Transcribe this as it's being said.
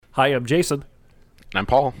Hi, I'm Jason. I'm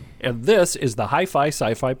Paul. And this is the Hi-Fi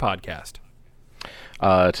Sci-Fi Podcast.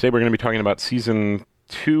 Today we're going to be talking about Season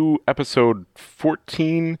 2, Episode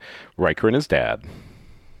 14, Riker and his dad.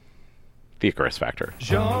 The Icarus Factor.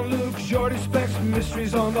 Jean-Luc, Geordi specs,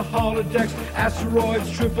 mysteries on the holodecks,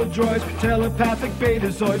 asteroids, triple droids, telepathic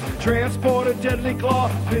betazoids, transporter, deadly claw,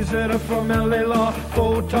 visitor from LA Law,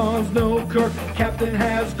 photons, no Kirk, captain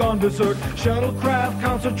has gone berserk, shuttlecraft,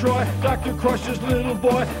 Council Troy, Dr. Crusher's little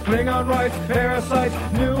boy, Klingon rights, parasites,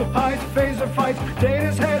 new heights, phaser fights,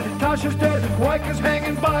 Data's head, Tasha's dead, Riker's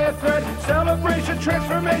hanging by a thread, celebration,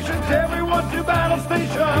 transformations, everyone to battle station.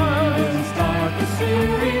 Start the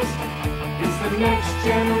series. It's the next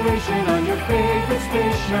generation on your favorite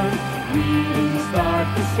station. We didn't start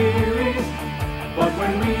the series, but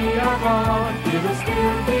when we are gone, it'll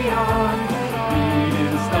still be on. We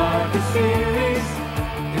didn't start the series.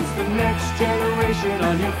 It's the next generation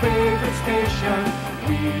on your favorite station.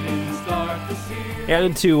 We didn't start the series.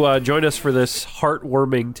 And to join us for this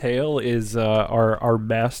heartwarming tale is our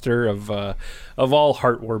master of all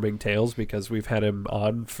heartwarming tales, because we've had him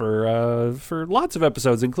on for lots of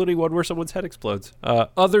episodes, including one where someone's head explodes.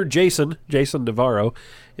 Other Jason Navarro,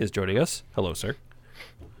 is joining us. Hello, sir.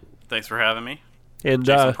 Thanks for having me. And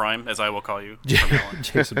Jason Prime, as I will call you from now on.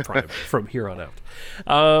 Jason Prime, from here on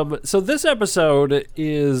out. So this episode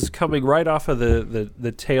is coming right off of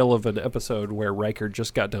the tail of an episode where Riker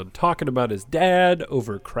just got done talking about his dad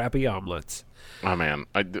over crappy omelets. Oh, man.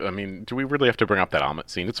 I mean, do we really have to bring up that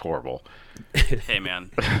omelet scene? It's horrible. Hey,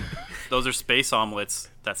 man. Those are space omelets.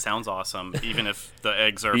 That sounds awesome, even if the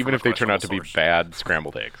eggs are Even if they turn out to be source. bad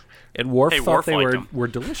scrambled eggs. And Worf thought Worf they liked were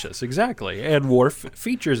delicious, exactly. And Worf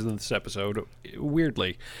features in this episode,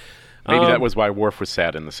 weirdly. Maybe that was why Worf was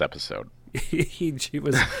sad in this episode. he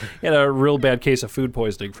was in a real bad case of food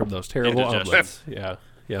poisoning from those terrible Indigestion. omelets. Yeah,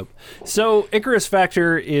 yep. So Icarus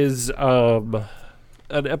Factor is an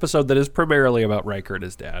episode that is primarily about Riker and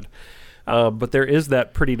his dad. But there is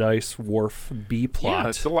that pretty nice Worf B plot. Yeah,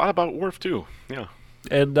 it's a lot about Worf, too. Yeah.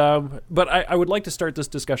 And but I would like to start this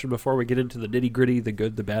discussion before we get into the nitty-gritty, the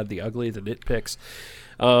good, the bad, the ugly, the nitpicks.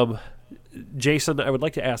 Jason, I would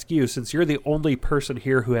like to ask you, since you're the only person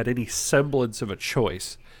here who had any semblance of a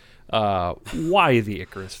choice, why the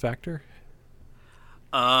Icarus Factor?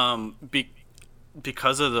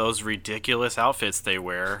 Because of those ridiculous outfits they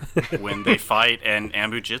wear when they fight and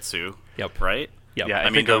Ambujitsu. Yep. Right? Yep. Yeah, I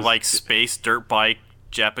mean, the space dirt bike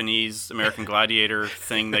Japanese American Gladiator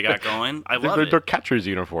thing they got going. I love They're it. catcher's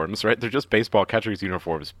uniforms, right? They're just baseball catcher's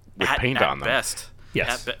uniforms with paint on them. Best.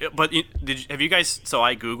 Yes. But have you guys? So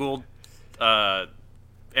I googled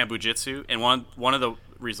Ambujitsu, and one of the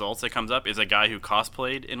results that comes up is a guy who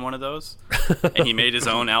cosplayed in one of those, and he made his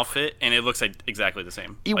own outfit, and it looks like exactly the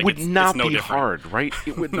same. It Like, would it's not no be different. hard, right?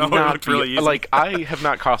 It would No, it not looked be. really easy. Like, I have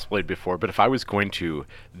not cosplayed before, but if I was going to,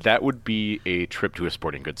 that would be a trip to a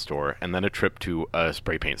sporting goods store and then a trip to a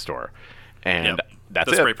spray paint store. And Yep.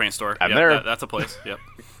 that's the it. spray paint store. I'm Yep, there. That's a place. Yep.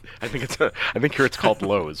 I think here it's called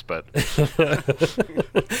Lowe's, but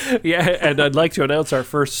Yeah, and I'd like to announce our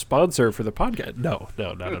first sponsor for the podcast. No,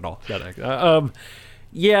 not at all.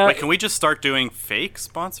 Yeah, Wait, can we just start doing fake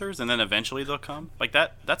sponsors and then eventually they'll come? Like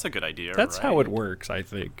that? That's a good idea. that's right? how it works, I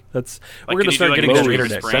think. That's Like, we're going to can you start do, like, getting a on the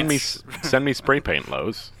Lowe's internet. brand? send me spray paint,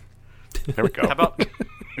 Lowe's. There we go. How about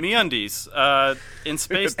MeUndies? In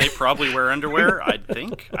space, they probably wear underwear. I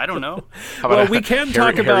think. I don't know. How about Well, we can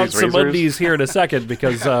talk about Harry's some razors? undies here in a second,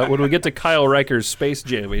 because when we get to Kyle Riker's space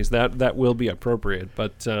jammies, that will be appropriate.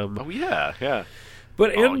 But Oh yeah.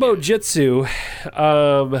 But Anbo Jitsu,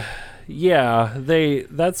 yeah,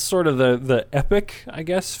 that's sort of the epic, I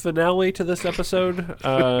guess, finale to this episode,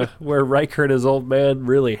 where Riker and his old man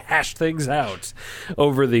really hash things out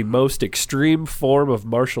over the most extreme form of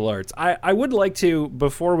martial arts. I would like to,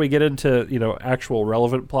 before we get into actual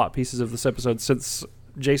relevant plot pieces of this episode, since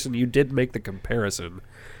Jason, you did make the comparison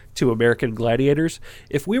to American Gladiators,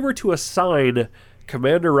 if we were to assign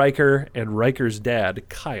Commander Riker and Riker's dad,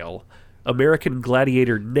 Kyle, American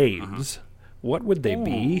Gladiator names, what would they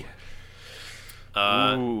be?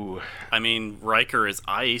 Ooh. I mean, Riker is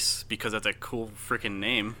Ice because that's a cool freaking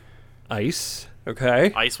name. Ice.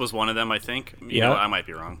 Okay. Ice was one of them, I think. You Yeah. know, I might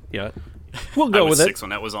be wrong. Yeah. We'll I go was with it. 6 when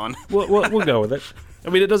that was on. We'll go with it. I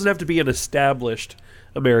mean, it doesn't have to be an established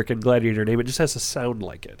American Gladiator name. It just has to sound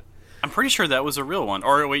like it. I'm pretty sure that was a real one.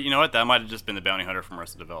 Or wait, you know what? That might have just been the bounty hunter from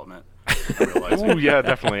Arrested Development. I realized Ooh, yeah,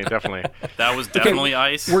 definitely. that was definitely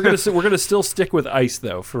Ice. We're gonna still stick with Ice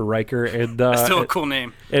though for Riker, and Still a cool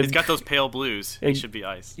name. and- He's got those pale blues. He should be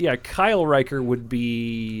Ice. yeah, Kyle Riker would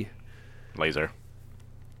be Laser.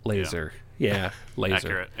 Laser. Yeah, laser.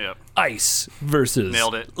 Accurate. Yep. Ice versus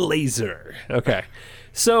Nailed it. laser. Okay.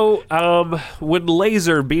 So, when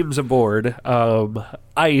Laser beams aboard,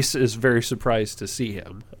 Ice is very surprised to see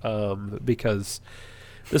him, because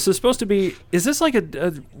this is supposed to be... Is this like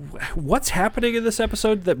what's happening in this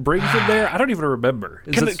episode that brings him there? I don't even remember.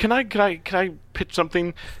 Can I pitch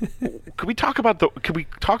something? Could we talk about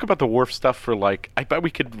the Worf stuff for I bet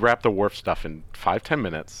we could wrap the Worf stuff in 5-10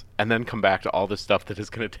 minutes and then come back to all this stuff that is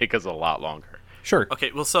going to take us a lot longer. Sure.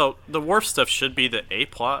 Okay, well, so the Worf stuff should be the A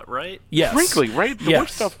plot, right? Yes. Frankly, right? The Worf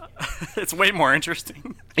stuff... It's way more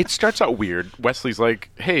interesting. It starts out weird. Wesley's like,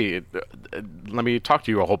 hey, let me talk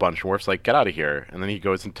to you a whole bunch. And Worf's like, get out of here. And then he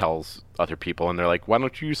goes and tells other people, and they're like, why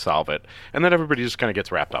don't you solve it? And then everybody just kind of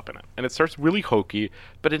gets wrapped up in it. And it starts really hokey,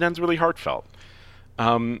 but it ends really heartfelt.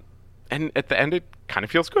 And at the end, it kind of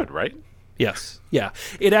feels good, right? Yes. Yeah.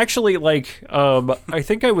 It actually, I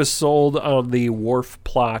think I was sold on the Worf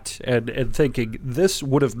plot and thinking this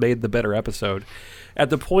would have made the better episode. At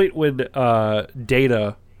the point when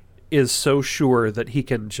Data is so sure that he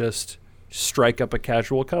can just strike up a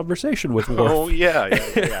casual conversation with Worf. Oh, yeah.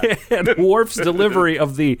 And Worf's delivery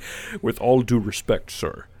of the, with all due respect,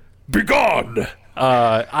 sir, begone!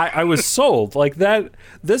 I was sold. Like that.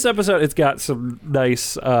 This episode, it's got some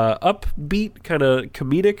nice upbeat kind of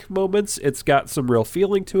comedic moments. It's got some real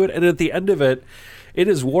feeling to it, and at the end of it, it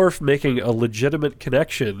is Worf making a legitimate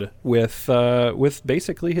connection with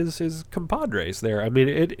basically his compadres there. I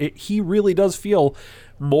mean, he really does feel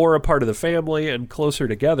more a part of the family and closer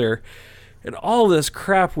together. And all this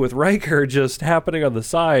crap with Riker just happening on the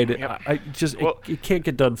side, Yep. It can't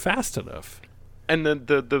get done fast enough. And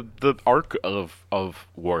the arc of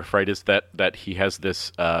Worf, right, is that he has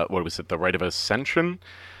this, what was it, the rite of ascension?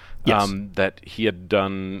 Yes. That he had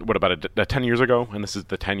done, 10 years ago? And this is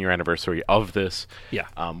the 10-year anniversary of this. Yeah.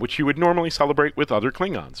 Which you would normally celebrate with other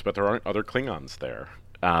Klingons, but there aren't other Klingons there.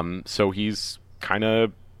 So he's kind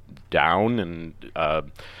of down and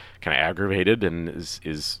kind of aggravated and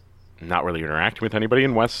is not really interacting with anybody.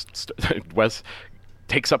 And Wes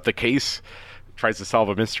takes up the case, tries to solve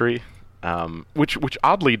a mystery. Which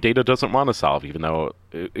oddly Data doesn't want to solve, even though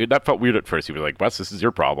that felt weird at first. He was like, Wes, this is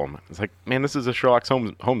your problem. It's like, man, this is a Sherlock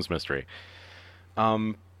Holmes mystery.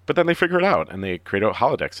 But then they figure it out, and they create a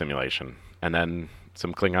holodeck simulation. And then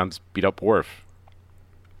some Klingons beat up Worf.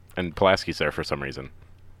 And Pulaski's there for some reason.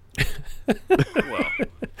 Well,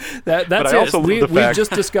 that's it. We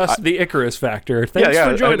just discussed the Icarus factor. Thanks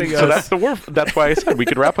for joining us. So that's the Worf. That's why I said we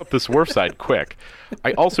could wrap up this Worf side quick.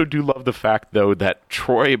 I also do love the fact, though, that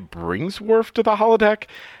Troy brings Worf to the holodeck,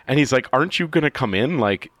 and he's like, "Aren't you going to come in?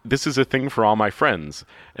 Like, this is a thing for all my friends."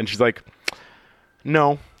 And she's like,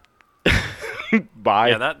 "No, bye."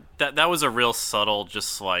 Yeah, that was a real subtle,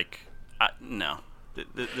 just no.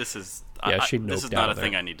 This is this is not a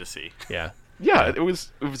thing I need to see. Yeah. Yeah, it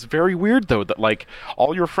was very weird, though, that,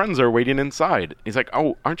 all your friends are waiting inside. He's like,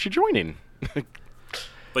 oh, aren't you joining? But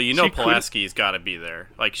Pulaski's got to be there.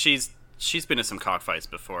 Like, she's been in some cockfights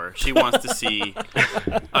before. She wants to see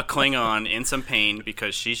a Klingon in some pain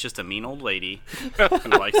because she's just a mean old lady who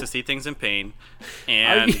likes to see things in pain.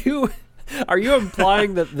 And Are you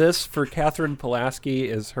implying that this, for Catherine Pulaski,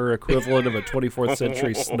 is her equivalent of a 24th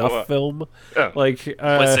century snuff film?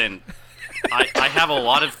 Listen... I have a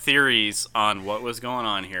lot of theories on what was going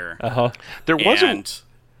on here. Uh-huh.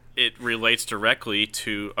 It relates directly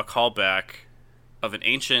to a callback of an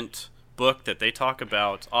ancient book that they talk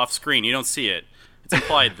about off screen. You don't see it. It's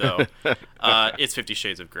implied, though. It's 50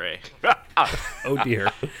 Shades of Grey. Oh,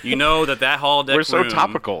 dear. You know that holodeck We're so room...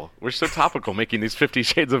 topical. We're so topical making these 50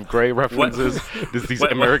 Shades of Grey references. These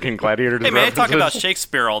American Gladiators Hey, man, references. I talk about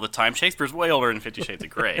Shakespeare all the time. Shakespeare's way older than 50 Shades of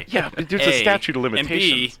Grey. Yeah, but there's a statute of limitations.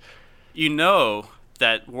 And B, you know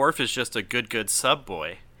that Worf is just a good sub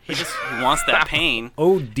boy. He wants that pain.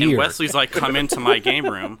 Oh, dear. And Wesley's like, come into my game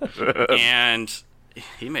room. And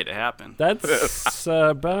he made it happen. That's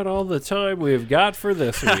about all the time we've got for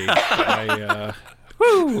this week.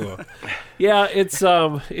 Woo! Yeah, it's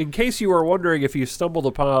in case you were wondering if you stumbled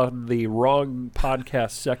upon the wrong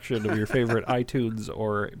podcast section of your favorite iTunes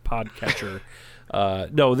or podcatcher.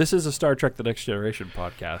 No, this is a Star Trek: The Next Generation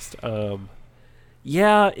podcast.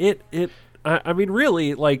 Yeah, I mean,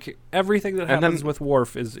 really, everything that happens with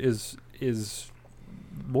Worf is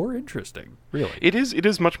more interesting. Really, it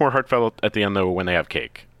is much more heartfelt at the end, though, when they have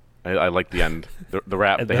cake. I like the end, the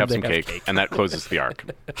wrap. They have some cake, and that closes the arc.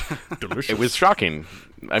 Delicious. It was shocking.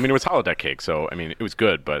 I mean, it was holodeck cake, so I mean, it was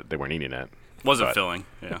good, but they weren't eating it. Wasn't filling.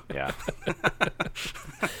 Yeah. Yeah.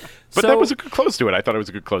 But that was a good close to it. I thought it was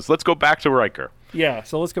a good close. Let's go back to Riker. Yeah,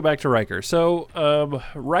 so let's go back to Riker. So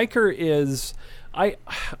Riker is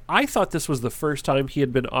I thought this was the first time he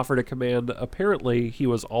had been offered a command. Apparently, he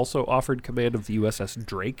was also offered command of the USS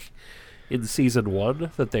Drake in season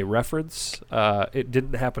 1 that they reference. It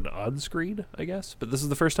didn't happen on screen, I guess, but this is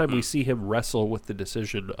the first time we see him wrestle with the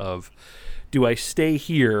decision of, do I stay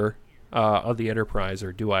here on the Enterprise,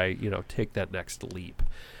 or do I, take that next leap?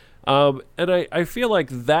 And I feel like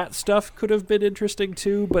that stuff could have been interesting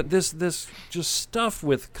too, but this just stuff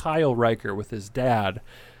with Kyle Riker, with his dad,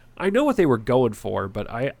 I know what they were going for, but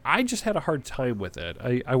I just had a hard time with it.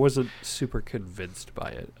 I wasn't super convinced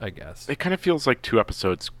by it, I guess. It kind of feels like 2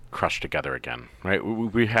 episodes crushed together again, right?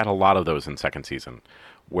 We had a lot of those in second season,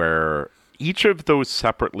 where each of those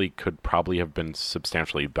separately could probably have been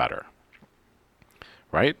substantially better,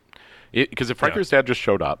 right? Because if Riker's dad just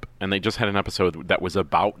showed up and they just had an episode that was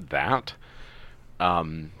about that,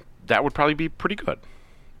 that would probably be pretty good.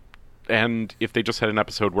 And if they just had an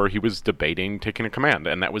episode where he was debating taking a command,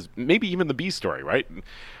 and that was maybe even the B story, right?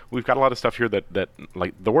 We've got a lot of stuff here that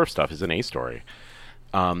like the Worf stuff is an A story.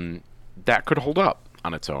 That could hold up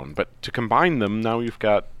on its own. But to combine them, now you've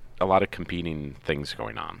got a lot of competing things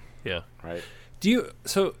going on. Yeah. Right? Do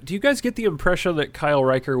you guys get the impression that Kyle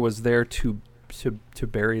Riker was there to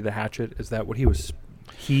bury the hatchet? Is that what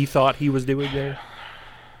he thought he was doing there?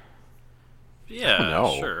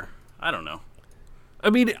 Yeah, sure. I don't know. I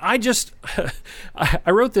mean, I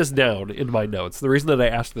wrote this down in my notes. The reason that I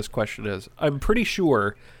asked this question is I'm pretty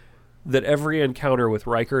sure that every encounter with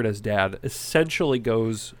Riker and his dad essentially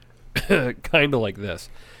goes kind of like this.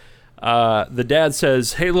 The dad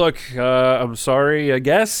says, "Hey, look, I'm sorry, I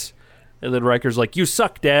guess." And then Riker's like, "You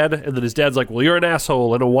suck, Dad." And then his dad's like, "Well, you're an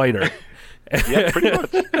asshole and a whiner." Yeah, pretty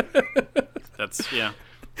much. Yeah.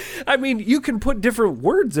 I mean, you can put different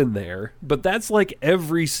words in there, but that's like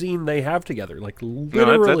every scene they have together. Like,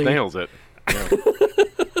 literally. No, that nails it. Yeah.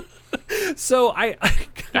 So I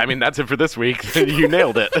mean, that's it for this week. You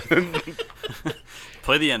nailed it.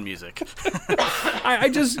 Play the end music.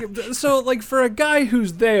 So like for a guy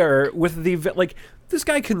who's there with this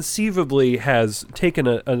guy conceivably has taken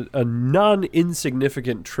a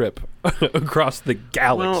non-insignificant trip across the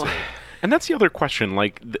galaxy. Well, and that's the other question.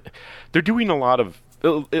 Like, they're doing a lot of.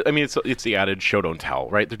 I mean, it's the adage show don't tell,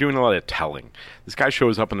 right? They're doing a lot of telling. This guy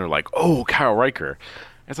shows up and they're like, "Oh, Kyle Riker."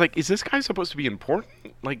 It's like, is this guy supposed to be important?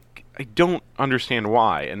 Like, I don't understand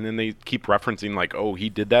why. And then they keep referencing like, "Oh, he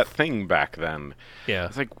did that thing back then." Yeah.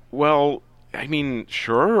 It's like, well, I mean,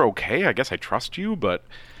 sure, okay, I guess I trust you, but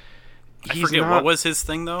I forget what was his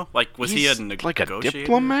thing though. Like, was he a negotiator? Like a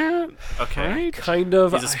diplomat? Okay, right? Kind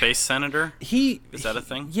of. He's a space senator. Is that a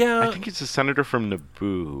thing? Yeah, I think he's a senator from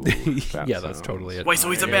Naboo. Yeah, that's totally it. Wait, so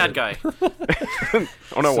he's a bad guy?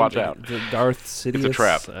 Oh no, watch out! The Darth Sidious. It's a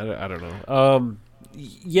trap. I don't know.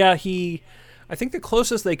 Yeah, I think the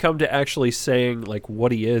closest they come to actually saying like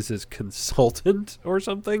what he is consultant or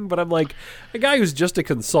something. But I'm like, a guy who's just a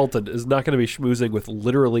consultant is not going to be schmoozing with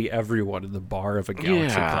literally everyone in the bar of a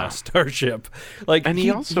Galaxy-class starship. Like, and he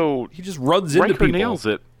just runs into people. Riker nails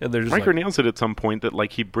it. And they're just Riker nails it at some point that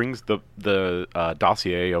like he brings the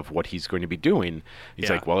dossier of what he's going to be doing. He's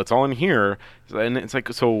like, well, it's all in here, and it's like,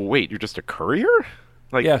 so wait, you're just a courier?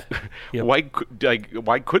 Like, yeah. Yep.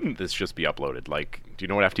 Why couldn't this just be uploaded? Like, do you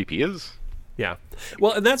know what FTP is? Yeah.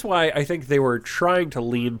 Well, and that's why I think they were trying to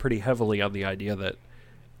lean pretty heavily on the idea that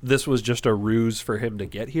this was just a ruse for him to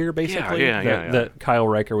get here, basically. That Kyle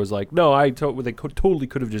Riker was like, no, they totally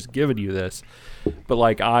could have just given you this, but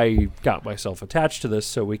like I got myself attached to this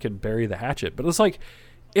so we can bury the hatchet. But it's like,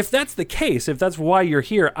 if that's the case, if that's why you're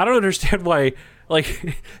here, I don't understand why,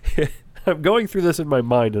 like... I'm going through this in my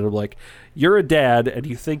mind, and I'm like, you're a dad, and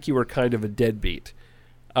you think you were kind of a deadbeat.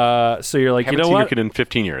 So you're like, Haven't you know seen what? your kid in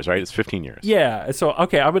 15 years, right? It's 15 years. Yeah. So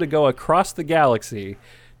okay, I'm going to go across the galaxy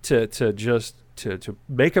to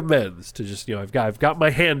make amends. To just I've got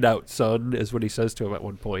my hand out, son, is what he says to him at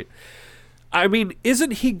one point. I mean,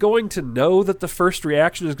 isn't he going to know that the first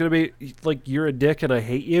reaction is going to be like, you're a dick and I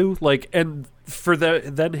hate you? Like, and for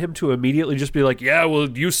then him to immediately just be like, yeah, well,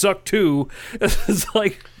 you suck too. It's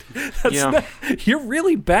like. You're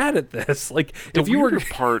really bad at this. Like, the weird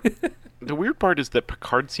part is that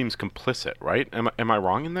Picard seems complicit, right? Am I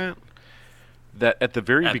wrong in that? That at the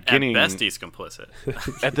very beginning, at best he's complicit.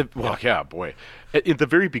 At the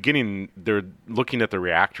very beginning, they're looking at the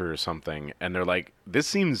reactor or something, and they're like, "This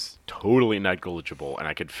seems totally negligible, and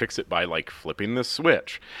I could fix it by like flipping this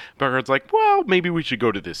switch." Picard's like, "Well, maybe we should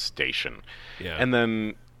go to this station." Yeah, and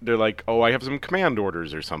then. They're like, oh, I have some command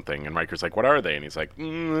orders or something. And Riker's like, what are they? And he's like,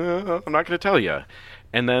 I'm not going to tell you.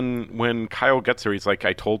 And then when Kyle gets there, he's like,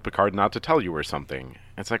 I told Picard not to tell you or something.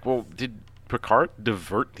 And it's like, well, did Picard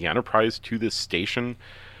divert the Enterprise to this station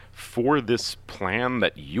for this plan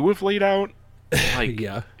that you have laid out? Like,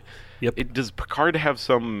 Yeah. Yep. does Picard have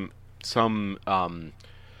some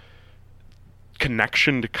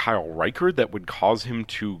connection to Kyle Riker that would cause him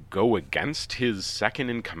to go against his second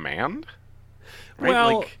in command? Right?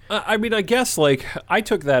 Well, like, I mean, I guess, like, I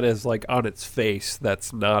took that as, like, on its face,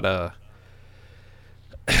 that's not a...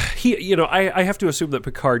 I have to assume that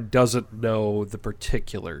Picard doesn't know the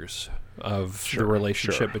particulars of the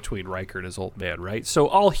relationship between Riker and his old man, right? So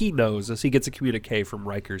all he knows is he gets a communique from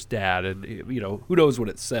Riker's dad, and, who knows what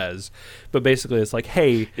it says. But basically it's like,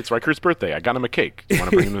 hey... It's Riker's birthday. I got him a cake. You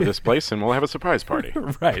want to bring him to this place, and we'll have a surprise party.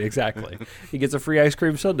 Right, exactly. He gets a free ice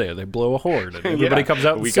cream sundae, and they blow a horn, and everybody comes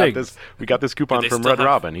out and sings. We got this coupon from Red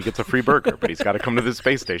Robin. He gets a free burger, but he's got to come to the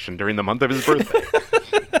space station during the month of his birthday.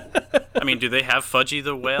 I mean, do they have Fudgy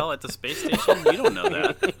the Whale at the space station? We don't know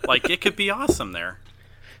that. Like, it could be awesome there.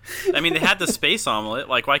 I mean, they had the space omelet.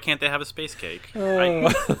 Like, why can't they have a space cake?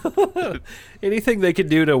 Anything they can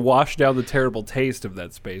do to wash down the terrible taste of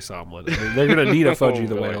that space omelet. I mean, they're going to need a Fudgy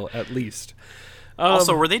the Whale at least.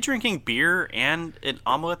 Also, were they drinking beer and an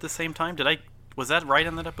omelet at the same time? Was that right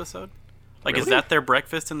in that episode? Like, Really? Is that their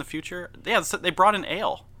breakfast in the future? Yeah, so they brought an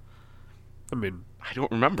ale. I mean, I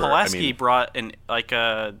don't remember. Pulaski brought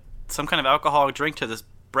some kind of alcoholic drink to this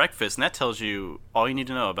breakfast, and that tells you all you need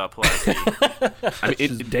to know about Pulaski.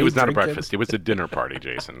 It was not a breakfast. It was a dinner party,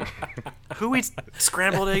 Jason. Who eats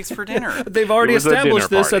scrambled eggs for dinner? they've already It was a established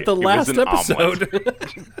dinner this at the party. It was last an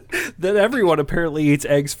episode. That everyone apparently eats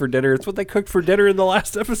eggs for dinner. It's what they cooked for dinner in the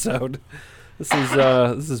last episode. This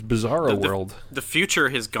is Bizarro World. The future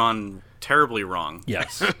has gone terribly wrong.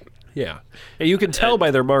 Yes. Yeah. And you can tell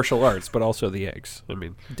by their martial arts, but also the eggs. I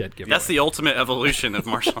mean, dead giveaway. That's the ultimate evolution of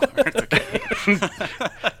martial arts. Okay.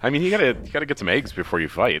 I mean, you gotta get some eggs before you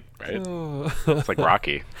fight, right? It's like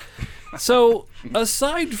Rocky. So,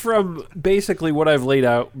 aside from basically what I've laid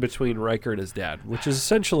out between Riker and his dad, which is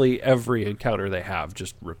essentially every encounter they have,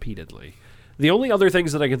 just repeatedly, the only other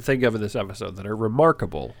things that I can think of in this episode that are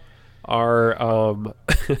remarkable are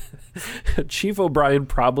Chief O'Brien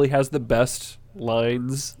probably has the best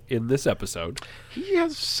lines in this episode. He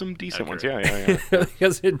has some decent ones. Yeah.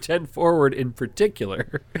 Because in 10 Forward in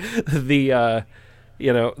particular, the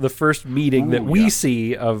first meeting that we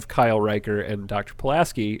see of Kyle Riker and Dr.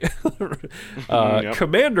 Pulaski,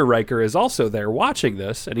 Commander Riker is also there watching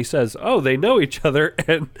this, and he says, "Oh, they know each other,"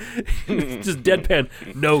 and just deadpan,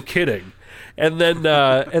 "No kidding." And then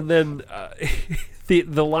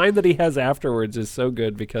the line that he has afterwards is so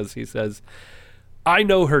good because he says, "I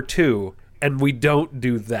know her too, and we don't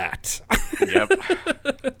do that." Yep.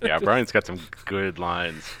 Yeah, Brian's got some good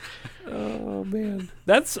lines. Oh man,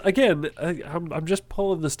 that's again. I'm just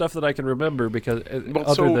pulling the stuff that I can remember because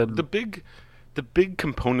the big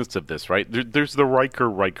components of this, right? There's the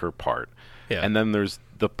Riker part, and then there's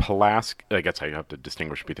the Pulaski. I guess I have to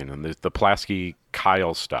distinguish between them. There's the Pulaski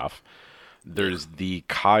Kyle stuff. There's the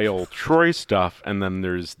Kyle Troy stuff, and then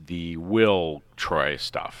there's the Will Troy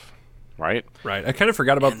stuff. Right? Right. I kind of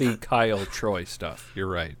forgot about the Kyle Troy stuff. You're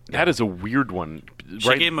right. That is a weird one.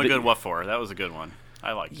 She gave him a good what for. That was a good one.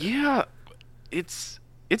 I liked it. Yeah, it's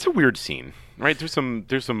a weird scene, right? There's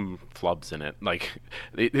some flubs in it. Like,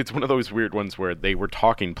 it's one of those weird ones where they were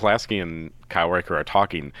talking, Pulaski and Kyle Riker are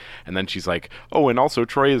talking, and then she's like, "Oh, and also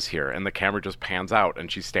Troy is here," and the camera just pans out,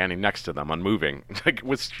 and she's standing next to them, unmoving. Like,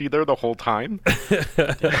 was she there the whole time?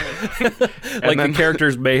 The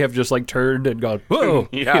characters may have just like turned and gone, "Whoa,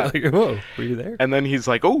 yeah, like, whoa, were you there?" And then he's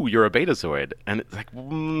like, "Oh, you're a Betazoid," and it's like,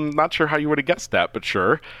 not sure how you would have guessed that, but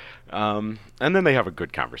sure. And then they have a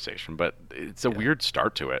good conversation, but it's a weird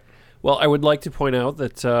start to it. Well, I would like to point out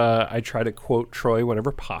that I try to quote Troy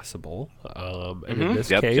whenever possible. And in this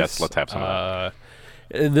case, yes, let's have some of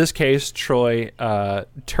that. In this case, Troy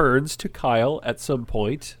turns to Kyle at some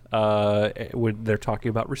point when they're talking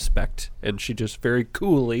about respect, and she just very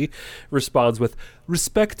coolly responds with,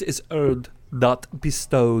 "Respect is earned, not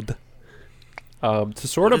bestowed." To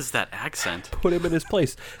sort What of is that accent? put him in his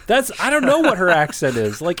place. I don't know what her accent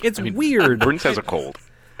is. Like, it's weird. Burns has a cold.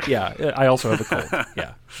 Yeah, I also have a cold.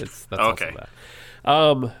 Yeah, that's Okay. also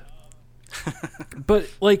that. But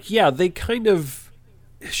like, yeah, they kind of.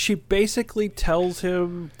 She basically tells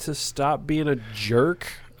him to stop being a jerk,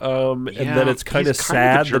 and then it's kind of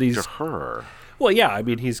sad that he's to her. Well, yeah, I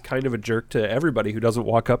mean, he's kind of a jerk to everybody who doesn't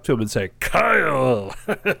walk up to him and say, "Kyle,"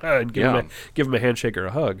 and give him a handshake or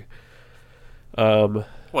a hug.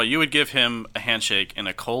 Well, you would give him a handshake in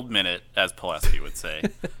a cold minute, as Pulaski would say,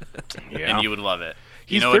 and you would love it.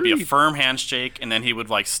 It'd be a firm handshake, and then he would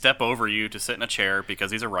like step over you to sit in a chair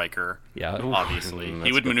because he's a Riker. Yeah, obviously,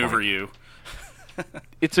 he would maneuver you.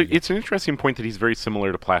 It's an interesting point that he's very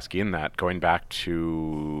similar to Pulaski in that, going back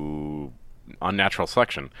to Unnatural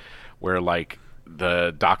Selection, where like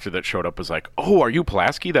the doctor that showed up was like, "Oh, are you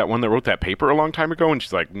Pulaski, that one that wrote that paper a long time ago?" And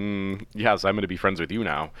she's like, "Yes, I'm going to be friends with you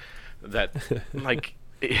now." That like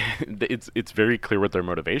it's very clear what their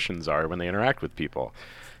motivations are when they interact with people,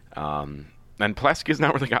 and Pulaski has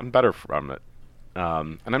not really gotten better from it.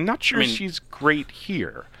 And I'm not sure she's great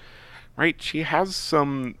here, right? She has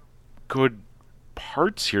some good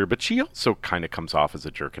parts here, but she also kind of comes off as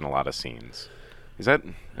a jerk in a lot of scenes. Is that?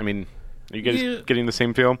 I mean. Are you guys getting the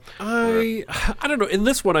same feel? I don't know. In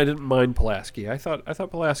this one, I didn't mind Pulaski. I thought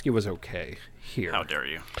Pulaski was okay here. How dare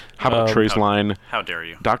you? How about Trey's line? How dare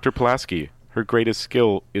you? Dr. Pulaski, her greatest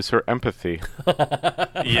skill is her empathy.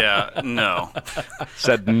 Yeah, no.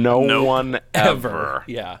 Said no one ever.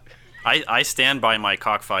 Yeah. I stand by my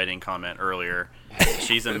cockfighting comment earlier.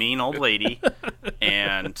 She's a mean old lady,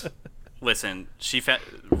 and listen,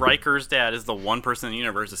 Riker's dad is the one person in the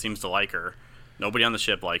universe that seems to like her. Nobody on the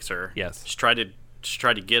ship likes her. Yes. She tried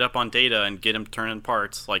to get up on Data and get him turning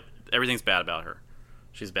parts. Like, everything's bad about her.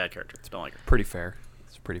 She's a bad character. Don't like her. Pretty fair.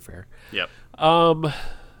 It's pretty fair. Yep.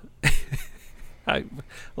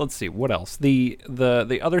 Let's see, what else? The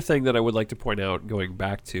other thing that I would like to point out, going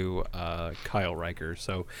back to Kyle Riker.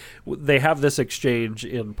 So they have this exchange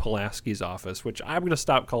in Pulaski's office, which I'm going to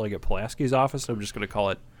stop calling it Pulaski's office. I'm just going to call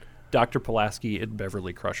it Dr. Pulaski in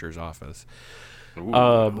Beverly Crusher's office.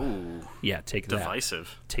 Ooh. Yeah, take that.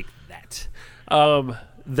 Divisive. Take that.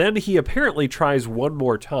 Then he apparently tries one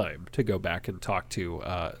more time to go back and talk to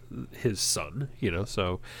his son.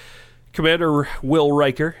 So Commander Will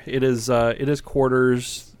Riker in his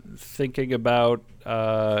quarters, thinking about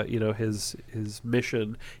his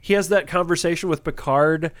mission. He has that conversation with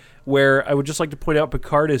Picard, where I would just like to point out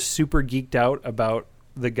Picard is super geeked out about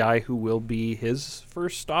the guy who will be his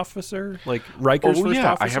first officer, like Riker's first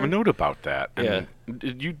officer. I have a note about that. Yeah.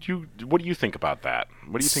 You what do you think about that?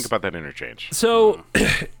 What do you think about that interchange? So,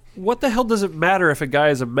 what the hell does it matter if a guy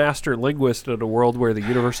is a master linguist in a world where the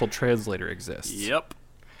universal translator exists? Yep.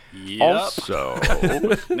 Also,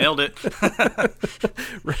 nailed it.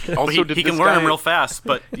 Also, he can learn them real fast,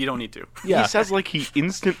 but you don't need to. Yeah. He says like he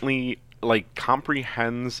instantly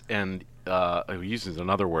comprehends and he uses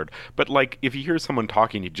another word, but like if he hears someone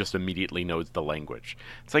talking, he just immediately knows the language.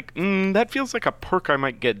 It's like that feels like a perk I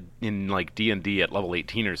might get in like D&D at level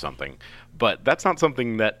 18 or something, but that's not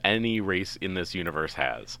something that any race in this universe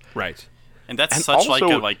has. Right. And that's such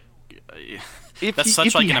also, like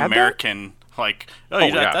an American.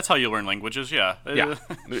 That's how you learn languages. Yeah. Yeah.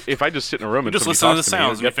 If I just sit in a room and just listen to the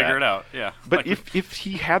sounds and you figure it out. Yeah. But if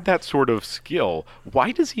he had that sort of skill,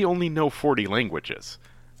 why does he only know 40 languages?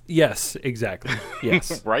 Yes, exactly.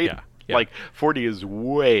 Yes. Right? Yeah. Yeah. Like 40 is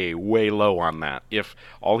way, way low on that. If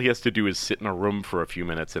all he has to do is sit in a room for a few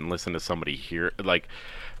minutes and listen to somebody hear, like,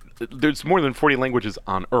 there's more than 40 languages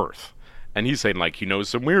on Earth. And he's saying, like, he knows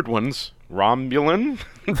some weird ones, Romulan,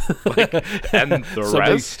 and the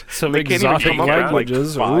rest. Some they can't even exotic come up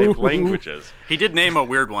languages. With, like, 5 languages. He did name a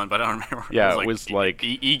weird one, but I don't remember. Yeah, it was like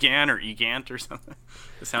Egan or Egant or something.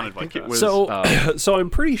 It sounded like that. So I'm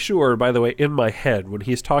pretty sure, by the way, in my head, when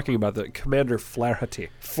he's talking about the Commander Flaherty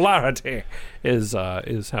is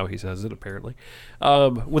how he says it, apparently.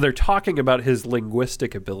 When they're talking about his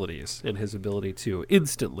linguistic abilities and his ability to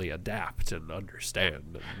instantly adapt and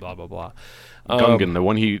understand and blah, blah, blah. Gungan,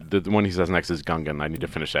 the one he says next is Gungan. I need to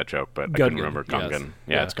finish that joke, but I couldn't remember Gungan. Yes.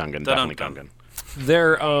 Yeah, it's Gungan, definitely Gungan.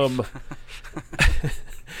 They're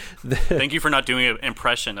Thank you for not doing an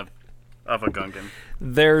impression of a Gungan.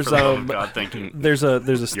 There's God, thank you. There's a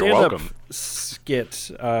stand-up welcome.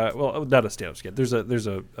 skit. Well, not a stand-up skit. There's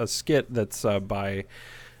a skit that's by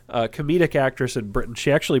a comedic actress in Britain.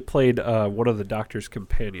 She actually played one of the Doctor's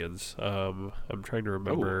companions. I'm trying to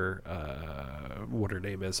remember what her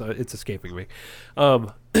name is. It's escaping me.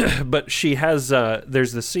 But she has.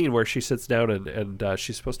 There's this scene where she sits down and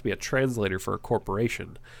she's supposed to be a translator for a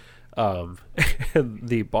corporation. And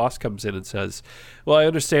the boss comes in and says, "Well, I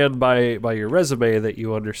understand by your resume that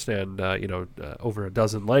you understand over a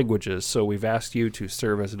dozen languages. So we've asked you to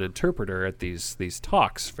serve as an interpreter at these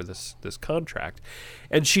talks for this contract."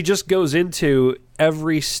 And she just goes into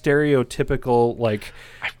every stereotypical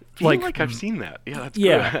I feel like I've seen that. Yeah, that's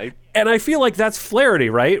good. And I feel like that's Flaherty,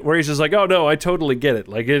 right? Where he's just like, "Oh no, I totally get it."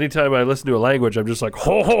 Like anytime I listen to a language, I'm just like,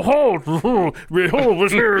 "Ho ho ho,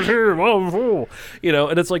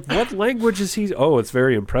 and it's like, what language is he? Oh, it's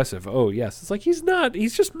very impressive. Oh yes, it's like he's not.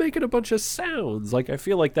 He's just making a bunch of sounds. Like I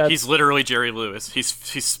feel like that's he's literally Jerry Lewis. He's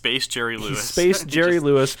space Jerry Lewis. He's space Jerry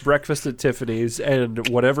Lewis, Breakfast at Tiffany's, and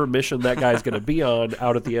whatever mission that guy's going to be on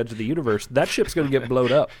out at the edge of the universe, that ship's going to get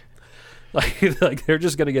blown up. Like they're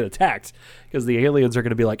just going to get attacked because the aliens are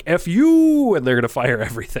going to be like, "F you," and they're going to fire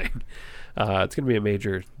everything. It's going to be a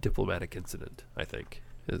major diplomatic incident, I think,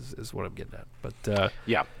 is what I'm getting at. But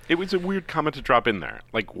yeah, it was a weird comment to drop in there.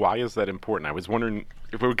 Like, why is that important? I was wondering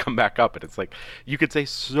if it would come back up, and it's like, you could say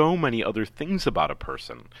so many other things about a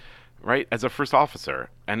person, right, as a first officer,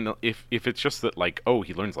 and if it's just that, like, oh,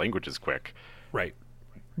 he learns languages quick. Right.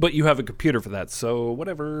 But you have a computer for that, so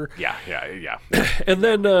whatever. Yeah. And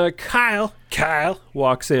then Kyle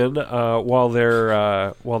walks in while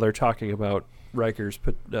they're talking about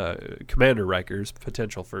Commander Riker's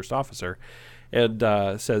potential first officer, and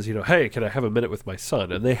says, hey, can I have a minute with my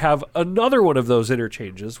son? And they have another one of those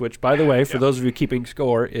interchanges, which, by the way, for those of you keeping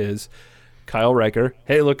score, is Kyle Riker,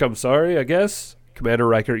 hey, look, I'm sorry, I guess. Commander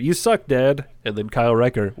Riker, you suck, Dad. And then Kyle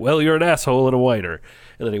Riker, well, you're an asshole and a whiner.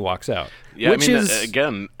 And then he walks out. Yeah,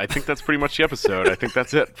 again, I think that's pretty much the episode. I think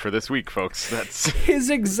that's it for this week, folks. That's his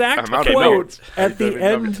exact quote at the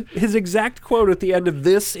end. His exact quote at the end of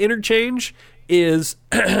this interchange is,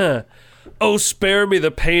 "Oh, spare me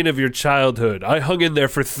the pain of your childhood. I hung in there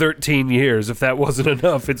for 13 years. If that wasn't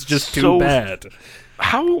enough, it's just too bad."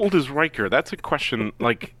 How old is Riker? That's a question.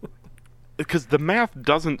 Like, because the math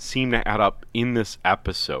doesn't seem to add up in this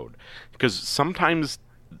episode. Because sometimes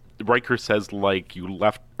Riker says, like, you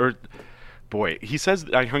left, or boy, he says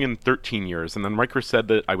I hung in 13 years, and then Riker said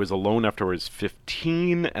that I was alone after I was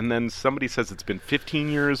 15, and then somebody says it's been 15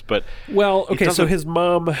 years, but... Well, okay, so his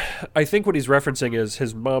mom, I think what he's referencing is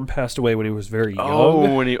his mom passed away when he was very young. Oh,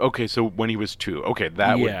 so when he was 2. Okay,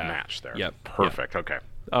 that would match there. Yep. Perfect, okay.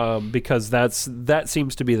 Because that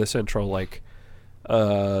seems to be the central, like,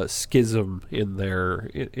 schism in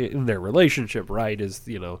their relationship, right, is,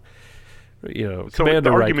 so Commander the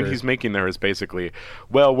argument Riker. He's making there is basically,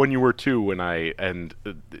 well, when you were 2 and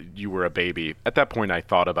you were a baby, at that point I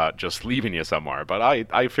thought about just leaving you somewhere, but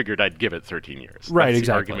I figured I'd give it 13 years. Right, That's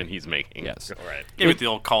exactly. the argument he's making. Yes. All right. Give it the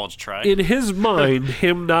old college try. In his mind,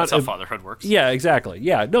 him not... That's how fatherhood works. Yeah, exactly.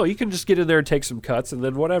 Yeah, no, you can just get in there and take some cuts, and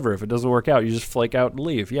then whatever. If it doesn't work out, you just flake out and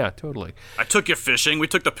leave. Yeah, totally. I took you fishing. We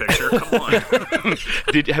took the picture. Come on.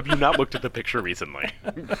 Have you not looked at the picture recently?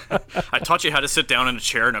 I taught you how to sit down in a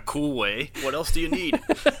chair in a cool way. What else do you need?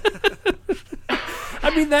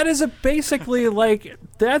 I mean, that is basically like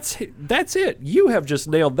that's it. You have just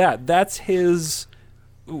nailed that. That's his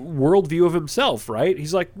worldview of himself, right?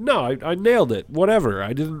 He's like, no, I nailed it. Whatever.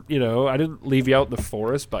 I didn't leave you out in the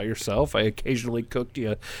forest by yourself. I occasionally cooked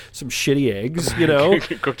you some shitty eggs.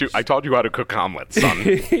 I taught you how to cook omelets, son.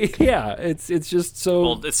 Yeah, it's just so.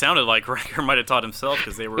 Well, it sounded like Riker might have taught himself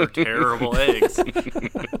because they were terrible eggs.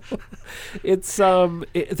 It's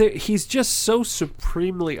he's just so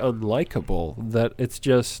supremely unlikable that it's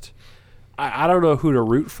just I don't know who to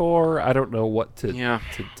root for. I don't know what to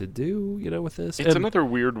do, with this. It's another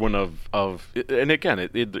weird one of and again,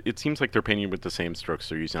 it seems like they're painting with the same strokes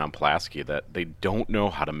they're using on Pulaski, that they don't know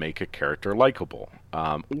how to make a character likable,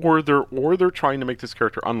 or they're trying to make this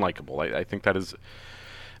character unlikable. I think that is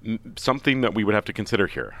something that we would have to consider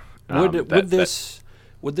here. Would this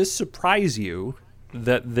surprise you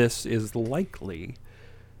that this is likely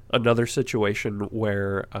another situation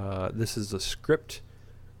where this is a script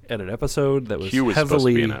and an episode that was Hugh heavily supposed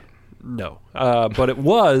to be in it. No, but it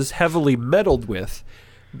was heavily meddled with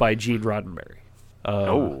by Gene Roddenberry.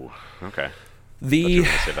 Okay. The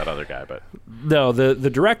say that other guy, but no, the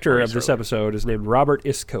director of this episode is named Robert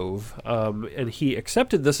Iskov, and he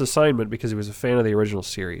accepted this assignment because he was a fan of the original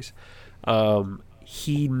series.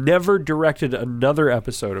 He never directed another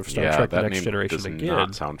episode of Star Trek: The Next Generation again. Does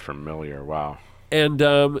not sound familiar. Wow.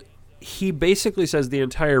 And he basically says the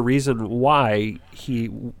entire reason why he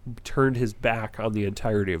turned his back on the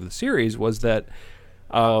entirety of the series was that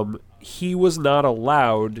he was not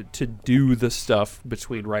allowed to do the stuff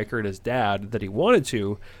between Riker and his dad that he wanted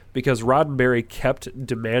to, because Roddenberry kept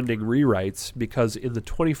demanding rewrites, because in the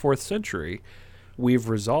 24th century, we've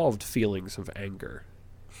resolved feelings of anger.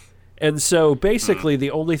 And so basically the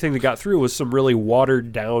only thing that got through was some really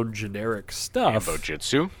watered down generic stuff.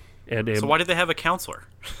 Ambojitsu? So why did they have a counselor?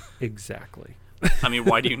 Exactly. I mean,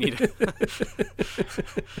 why do you need it?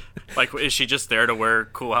 Like, is she just there to wear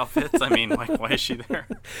cool outfits? I mean, like, why is she there?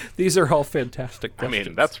 These are all fantastic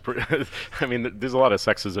questions. I mean, there's a lot of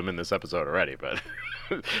sexism in this episode already, but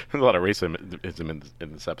there's a lot of racism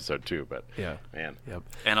in this episode too. But yeah, man, yep.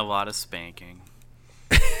 And a lot of spanking.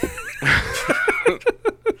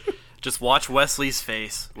 Just watch Wesley's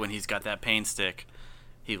face when he's got that pain stick.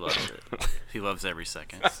 He loves it. He loves every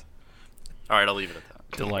second. All right, I'll leave it at that.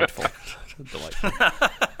 Delightful.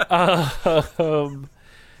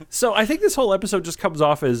 So I think this whole episode just comes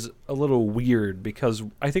off as a little weird, because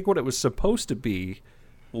I think what it was supposed to be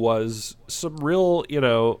was some real,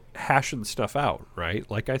 hashing stuff out, right?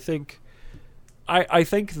 Like, I think I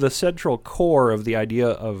think the central core of the idea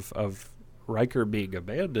of Riker being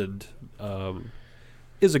abandoned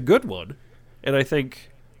is a good one, and I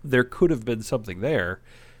think there could have been something there,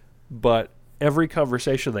 but every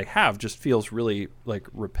conversation they have just feels really like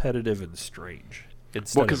repetitive and strange.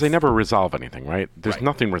 Well, because they never resolve anything, right? There's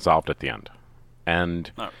nothing resolved at the end.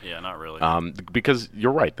 And not really. Because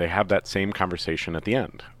you're right, they have that same conversation at the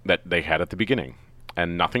end that they had at the beginning,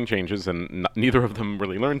 and nothing changes, and neither of them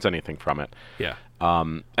really learns anything from it. Yeah.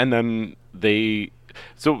 And then they,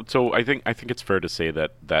 so I think it's fair to say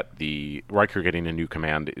that the Riker getting a new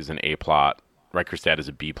command is an A plot. Riker's dad is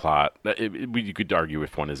a B plot. You could argue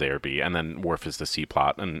if one is A or B, and then Worf is the C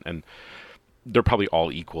plot, and they're probably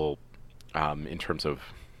all equal in terms of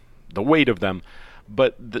the weight of them.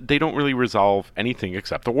 But they don't really resolve anything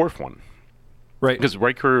except the Worf one, right? Because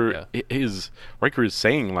Riker is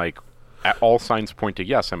saying, like, all signs point to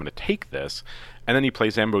yes, I'm going to take this, and then he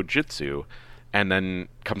plays Ambo Jitsu, and then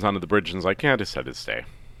comes onto the bridge and is like, yeah, I decided to stay.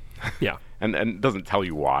 Yeah, and doesn't tell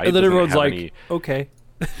you why. And then everyone's like, okay.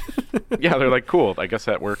 Yeah, they're like, cool, I guess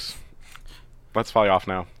that works. Let's fly off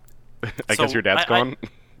now. I guess your dad's gone.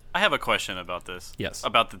 I have a question about this. Yes.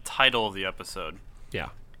 About the title of the episode. Yeah.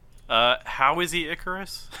 How is he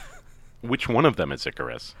Icarus? Which one of them is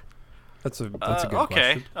Icarus? That's a good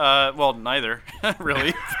question. Well, neither,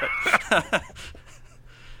 really.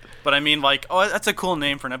 But I mean, like, oh, that's a cool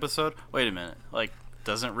name for an episode. Wait a minute. Like,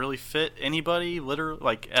 doesn't really fit anybody, literally,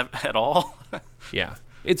 like, at all? Yeah.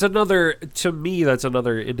 It's another, to me, that's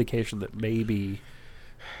another indication that maybe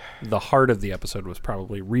the heart of the episode was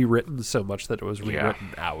probably rewritten so much that it was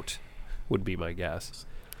rewritten out, would be my guess.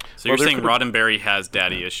 So you're saying Roddenberry has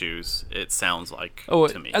daddy issues, it sounds like,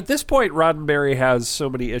 to me. At this point, Roddenberry has so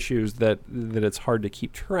many issues that it's hard to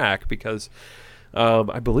keep track because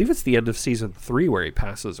I believe it's the end of season 3 where he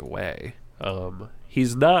passes away.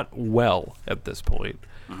 He's not well at this point.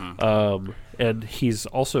 Mm-hmm. And he's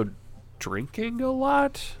also drinking a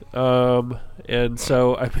lot. And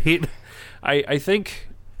so, I mean, I think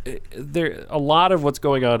there a lot of what's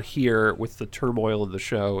going on here with the turmoil in the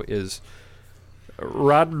show is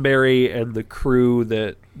Roddenberry and the crew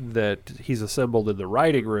that he's assembled in the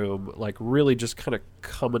writing room, like, really just kind of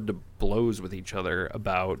coming to blows with each other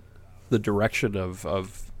about the direction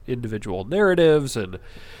of individual narratives and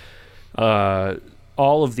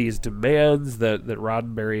all of these demands that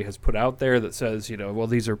Roddenberry has put out there that says, well,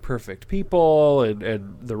 these are perfect people,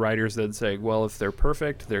 and the writers then saying, well, if they're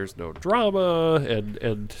perfect, there's no drama,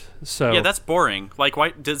 and so... Yeah, that's boring. Like,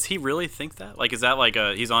 why does he really think that? Like, is that like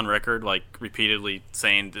he's on record, like, repeatedly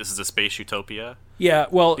saying this is a space utopia? Yeah,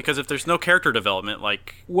 well... Because if there's no character development,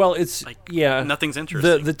 like... Well, it's... Like, yeah. Nothing's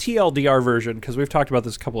interesting. The TLDR version, because we've talked about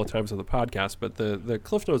this a couple of times on the podcast, but the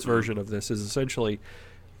Cliff Notes version of this is essentially...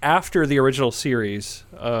 After the original series,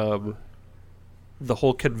 the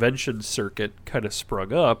whole convention circuit kind of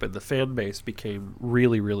sprung up, and the fan base became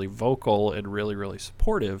really, really vocal and really, really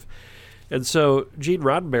supportive. And so Gene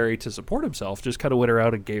Roddenberry, to support himself, just kind of went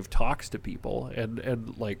around and gave talks to people,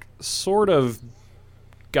 and like sort of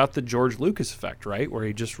got the George Lucas effect, right, where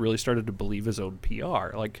he just really started to believe his own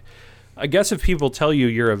PR. Like, I guess if people tell you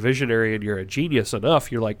you're a visionary and you're a genius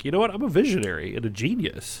enough, you're like, you know what, I'm a visionary and a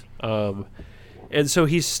genius. And so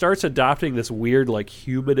he starts adopting this weird, like,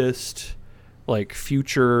 humanist, like,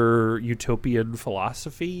 future utopian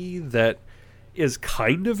philosophy that is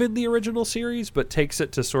kind of in the original series, but takes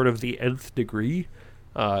it to sort of the nth degree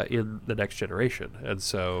in the Next Generation. And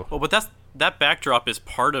so... Well, but that backdrop is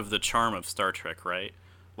part of the charm of Star Trek, right?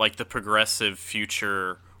 Like, the progressive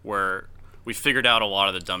future where we figured out a lot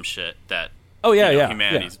of the dumb shit that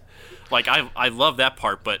humanity's... Yeah. Like, I love that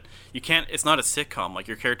part, but you can't. It's not a sitcom. Like,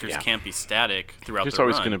 your characters can't be static throughout the run. There's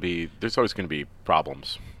always going to be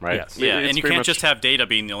problems, right? Yes. Yeah, and you can't just have Data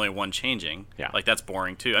being the only one changing. Yeah. Like, that's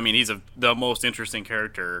boring too. I mean, he's the most interesting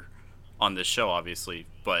character on this show, obviously,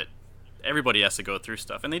 but everybody has to go through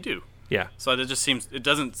stuff, and they do. Yeah. So it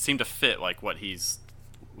doesn't seem to fit like what he's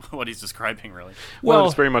describing, really. Well,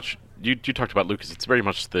 it's very much you talked about Lucas. It's very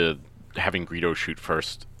much the having Greedo shoot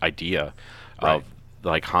first idea of.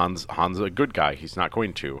 Like, Han's a good guy. He's not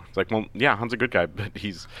going to. It's like, well, yeah, Han's a good guy, but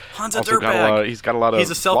Han's a also dirtbag. He's got a lot of. He's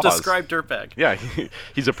a self-described flaws. dirtbag. Yeah,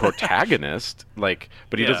 he's a protagonist, like,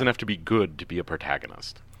 but he doesn't have to be good to be a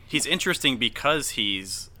protagonist. He's interesting because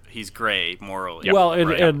he's gray morally. Yep. Well,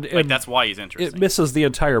 and like, that's why he's interesting. It misses the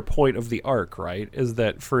entire point of the arc, right? Is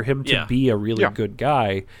that for him to be a really good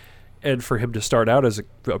guy, and for him to start out as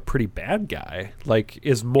a pretty bad guy, like,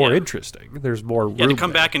 is more interesting. There's more room. Yeah, to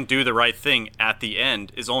come there. back and do the right thing at the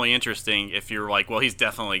end is only interesting if you're like, well, he's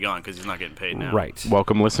definitely gone because he's not getting paid now. Right.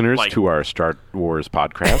 Welcome, listeners, Like- to our Star Wars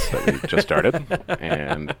podcast that we just started,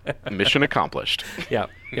 and mission accomplished. Yeah.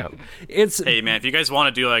 It's. Hey, man, if you guys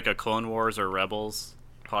want to do like a Clone Wars or Rebels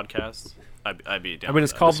podcast, I'd be down. I mean,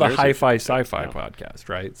 it's with that. called the Listeners, Hi-Fi Sci-Fi podcast,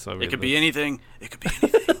 right? So I mean, It could be anything. It could be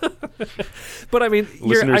anything. But I mean,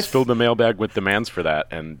 Listeners, fill the mailbag with demands for that,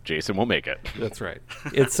 and Jason will make it. That's right.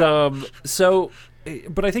 It's so,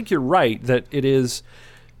 but I think you're right that it is,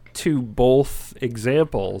 to both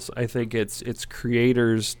examples. I think it's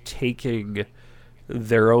creators taking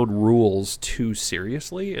their own rules too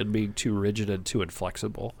seriously and being too rigid and too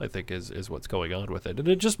inflexible, I think is what's going on with it. And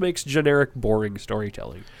it just makes generic, boring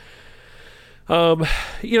storytelling. You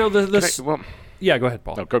know, yeah, go ahead,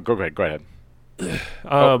 Paul. No, go ahead.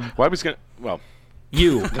 Well, I was going to... Well...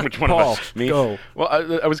 You, Which one Paul, of us? Me? go. Well,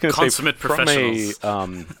 I was going to say Consummate professionals.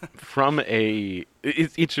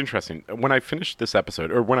 It's interesting. When I finished this episode,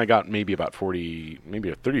 or when I got maybe about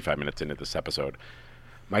 35 minutes into this episode,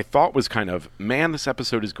 my thought was kind of, man, this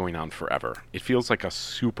episode is going on forever. It feels like a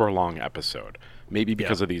super long episode, maybe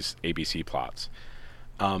because of these ABC plots.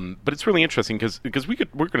 But it's really interesting because we're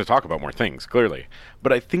going to talk about more things, clearly.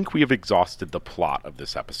 But I think we have exhausted the plot of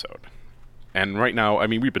this episode. And right now, I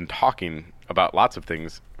mean, we've been talking about lots of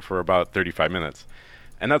things for about 35 minutes,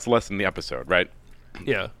 and that's less than the episode, right?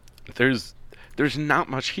 Yeah. There's not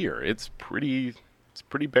much here. It's pretty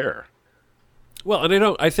bare. Well,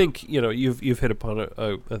 and I think, you know, you've hit upon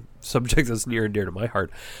a subject that's near and dear to my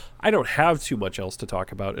heart. I don't have too much else to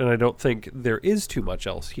talk about, and I don't think there is too much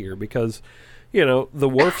else here because, you know, the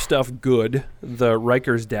Worf stuff, good. The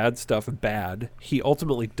Riker's dad stuff, bad. He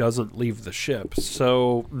ultimately doesn't leave the ship.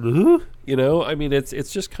 So, you know, I mean, it's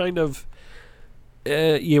just kind of,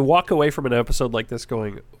 you walk away from an episode like this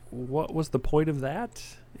going, what was the point of that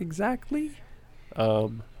exactly?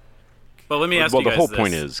 Well, let me ask you guys the whole this.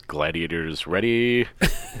 point is gladiators ready.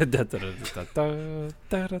 Yeah,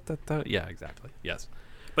 exactly. Yes.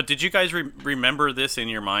 But did you guys remember this in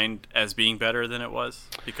your mind as being better than it was?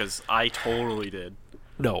 Because I totally did.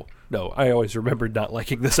 No. I always remembered not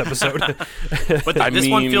liking this episode. But this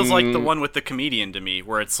one feels like the one with the comedian to me,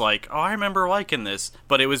 where it's like, oh, I remember liking this,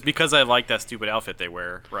 but it was because I liked that stupid outfit they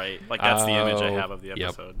wear, right? Like, that's the image I have of the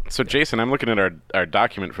episode. So, Jason, I'm looking at our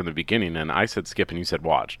document from the beginning, and I said skip and you said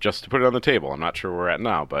watch, just to put it on the table. I'm not sure where we're at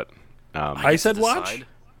now, but... I said watch?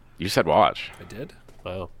 You said watch. I did?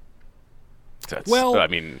 Wow. Well, I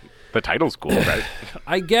mean, the title's cool, right?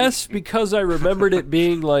 I guess because I remembered it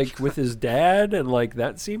being, like, with his dad, and, like,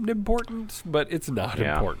 that seemed important, but it's not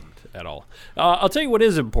important at all. I'll tell you what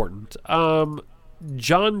is important. John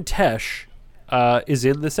Tesh is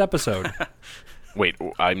in this episode. Wait,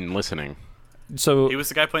 I'm listening. So He was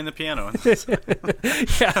the guy playing the piano.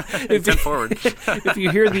 yeah, Forward. if you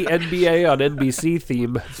hear the NBA on NBC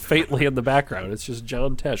theme faintly in the background, it's just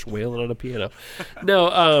John Tesh wailing on a piano.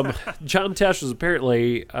 No, John Tesh was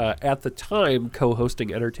apparently at the time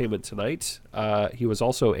co-hosting Entertainment Tonight. He was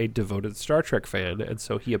also a devoted Star Trek fan, and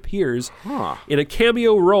so he appears in a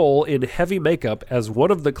cameo role in heavy makeup as one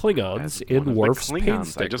of the Klingons in Worf's pain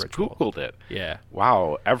stick I just ritual. Googled it. Yeah.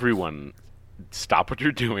 Wow, everyone, stop what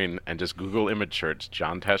you're doing and just Google image search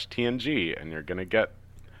John Tesh TNG, and you're gonna get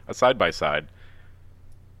a side-by-side.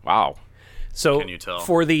 Wow. So Can you tell?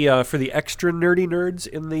 for the extra nerdy nerds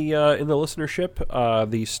in the listenership,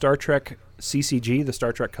 the Star Trek CCG, the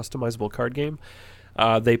Star Trek customizable card game,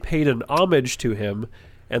 they paid an homage to him,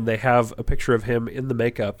 and they have a picture of him in the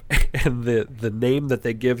makeup, and the name that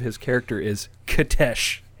they give his character is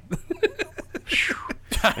Katesh.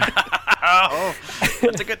 Oh,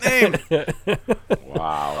 that's a good name.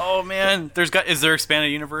 Wow. Oh man, is there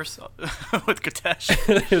expanded universe with Katesh?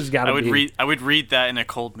 There's gotta be. I would read that in a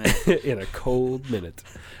cold minute. In a cold minute.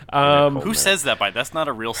 Who says that? That's not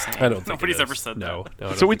a real saying. I don't think Nobody's it is. ever said No, that. I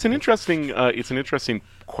don't So think it's an interesting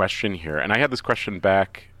question here, and I had this question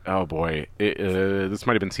back. Oh boy, this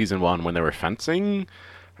might have been season 1 when they were fencing.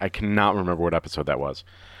 I cannot remember what episode that was.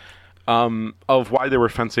 Of why they were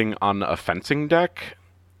fencing on a fencing deck,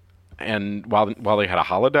 and while they had a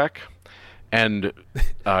holodeck, and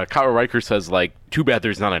Kyle Riker says, like, too bad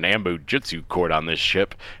there's not an ambo jutsu court on this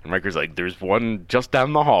ship, and Riker's like, there's one just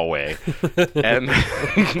down the hallway, and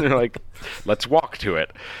they're like, let's walk to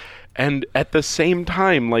it. And at the same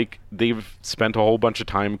time, like, they've spent a whole bunch of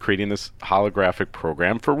time creating this holographic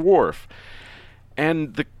program for Worf,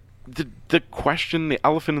 and the question, the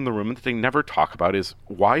elephant in the room that they never talk about is,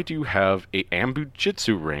 why do you have a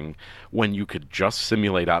Ambujitsu ring when you could just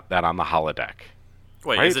simulate that on the holodeck?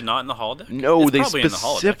 Wait, right? is it not in the holodeck? No, It's they probably in the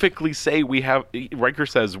holodeck. specifically say we have. Riker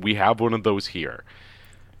says we have one of those here.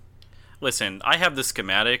 Listen, I have the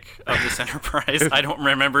schematic of this Enterprise. I don't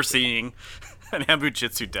remember seeing an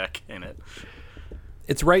Ambujitsu deck in it.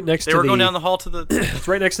 It's right next They to were the. going down the hall to the It's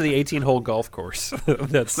right next to the 18-hole golf course.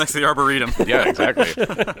 That's next to the Arboretum. Yeah, exactly.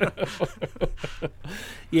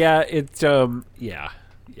 yeah. It's yeah.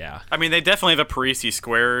 I mean, they definitely have a Parisi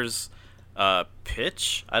Squares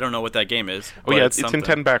pitch. I don't know what that game is. Oh but yeah, it's in something.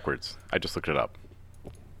 10 backwards. I just looked it up.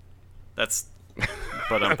 That's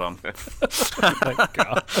but My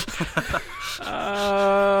God.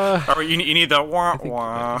 Or you need the wah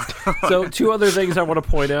wah. So 2 other things I want to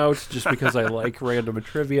point out, just because I like random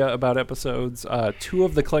trivia about episodes. 2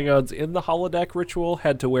 of the Klingons in the holodeck ritual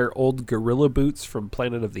had to wear old gorilla boots from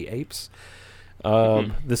Planet of the Apes.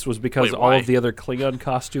 This was because Wait, all why? of the other Klingon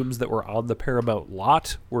costumes that were on the Paramount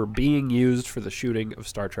lot were being used for the shooting of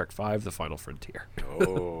Star Trek V: The Final Frontier.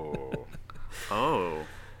 Oh.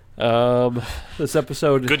 This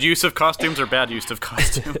episode... Good use of costumes or bad use of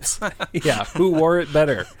costumes? Yeah, who wore it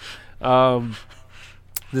better?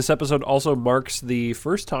 This episode also marks the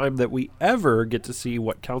first time that we ever get to see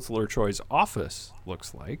what Counselor Troy's office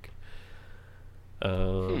looks like.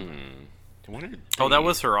 Oh, that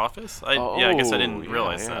was her office? Yeah, I guess I didn't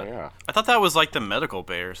realize that. Yeah. I thought that was like the medical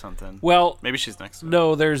bay or something. Well, Maybe she's next to it.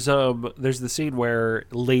 no, there's the scene where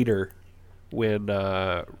later, when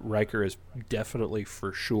Riker is definitely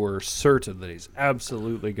for sure certain that he's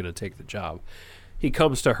absolutely going to take the job, he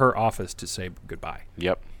comes to her office to say goodbye.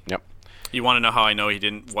 Yep. You want to know how I know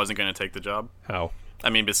he wasn't going to take the job? How? I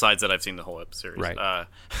mean, besides that, I've seen the whole series. Right.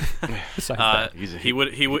 Besides that. He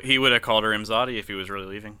would have called her Imzadi if he was really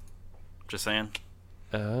leaving. Just saying.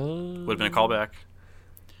 Would have been a callback.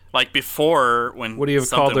 Like before, when Would he have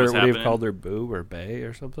something called her? was Would he have happening. called her Boo or Bay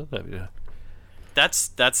or something? I mean, That's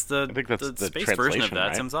the I think that's the the space version of translation, that.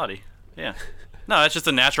 right? It's Imzadi. Yeah. No, that's just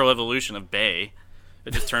a natural evolution of Bay.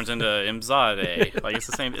 It just turns into Imzade. Like it's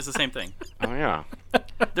the same thing. Oh yeah.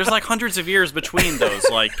 There's like hundreds of years between those.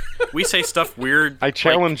 Like we say stuff weird. I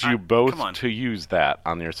challenge you come both on. to use that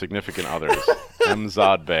on your significant others.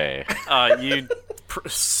 Mzad Bay.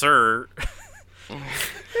 Sir.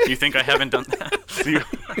 You think I haven't done that?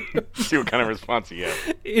 See what kind of response you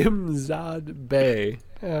get. Imzad Bay.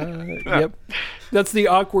 Yep. That's the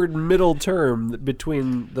awkward middle term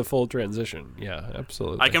between the full transition. Yeah,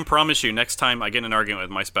 absolutely. I can promise you, next time I get in an argument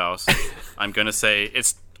with my spouse, I'm gonna say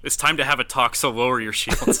it's time to have a talk. So lower your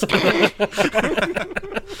shields.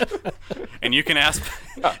 And you can ask.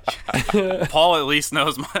 Paul at least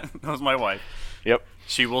knows my wife. Yep.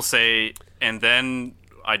 She will say, and then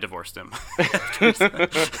I divorced him.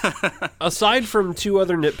 Aside from 2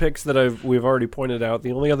 other nitpicks that we've already pointed out,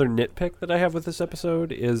 the only other nitpick that I have with this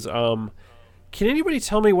episode is, can anybody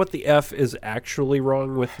tell me what the F is actually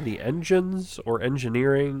wrong with the engines or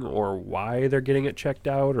engineering, or why they're getting it checked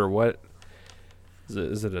out, or what?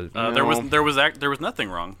 Is it a? There was nothing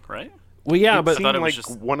wrong, right? Well, yeah, It but seemed thought it was like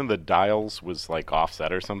just- one of the dials was like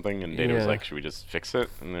offset or something, and Data was Yeah. like, "Should we just fix it?"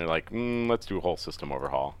 And they're like, "Let's do a whole system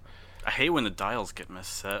overhaul." I hate when the dials get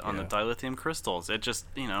misset on the dilithium crystals. It just,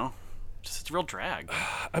 it's a real drag.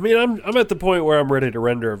 I mean, I'm at the point where I'm ready to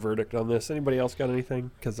render a verdict on this. Anybody else got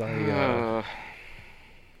anything? Because I.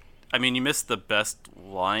 I mean, you missed the best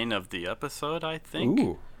line of the episode, I think.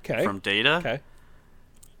 Ooh. Okay. From Data. Okay.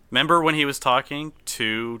 Remember when he was talking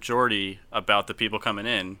to Geordi about the people coming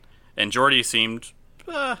in, and Geordi seemed,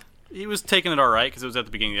 he was taking it all right because it was at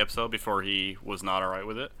the beginning of the episode before he was not all right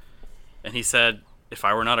with it. And he said, if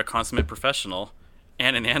I were not a consummate professional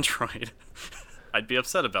and an android, I'd be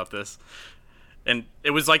upset about this. And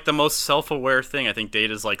it was like the most self-aware thing I think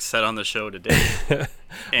Data's like said on the show today.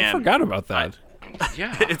 I forgot about that.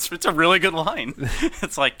 Yeah. It's a really good line.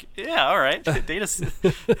 It's like, yeah, all right.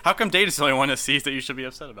 How come Data's the only one that sees that you should be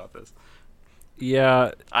upset about this?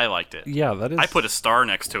 Yeah. I liked it. Yeah, that is. I put a star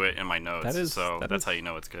next to it in my notes, That is- so that that's is how you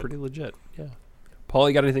know it's good. pretty legit. Yeah. Paul,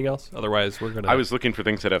 you got anything else? Otherwise, we're gonna. I was looking for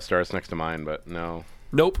things that have stars next to mine, but no.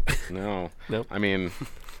 Nope. No. Nope. I mean,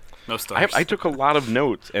 No stars. I took a lot of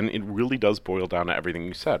notes, and it really does boil down to everything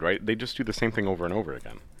you said, right? They just do the same thing over and over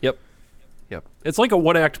again. Yep. It's like a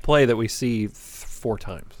 1-act play that we see 4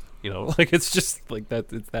 times. Like it's just like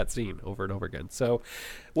that. It's that scene over and over again. So,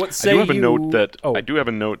 what say I do have you? a note that Oh, I do have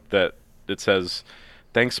a note that says,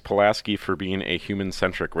 "Thanks Pulaski for being a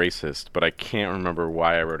human-centric racist," but I can't remember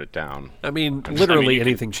why I wrote it down. I mean, literally you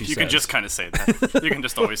anything can, she you says. can just kind of say that. You can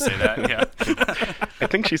just always say that. Yeah. I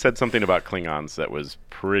think she said something about Klingons that was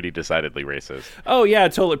pretty decidedly racist. Oh yeah,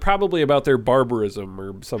 totally. Probably about their barbarism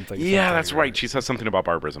or something. Yeah, that's right. She says something about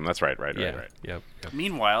barbarism. That's right. Yeah. Right. Yep.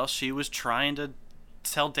 Meanwhile, she was trying to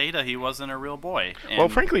tell Data he wasn't a real boy. And well,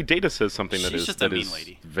 frankly, Data says something that she's is just that a mean is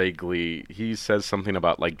lady. vaguely. He says something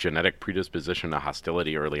about like genetic predisposition to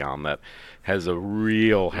hostility early on that has a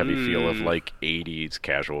real heavy feel of like 80s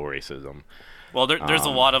casual racism. Well, there's a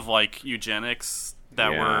lot of like eugenics that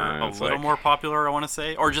were a little more popular, I want to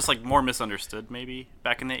say, or just like more misunderstood maybe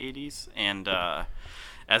back in the 80s. And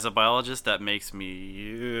as a biologist, that makes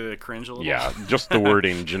me cringe a little. Yeah, just the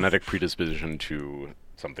wording, genetic predisposition to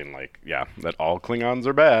something like, that all Klingons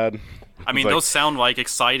are bad. I mean, those sound like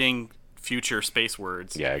exciting future space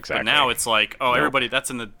words. Yeah, exactly. But now it's like, everybody, that's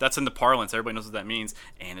in the parlance. Everybody knows what that means,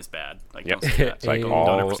 and it's bad. Like, don't say that. It's like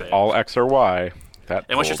Don't ever say it. all X or Y. That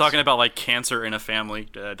and once you're talking about like cancer in a family,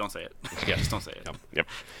 don't say it. Yeah, just don't say it. Yep.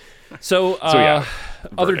 So, other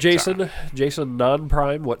Verdict Jason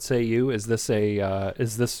non-prime, what say you? Is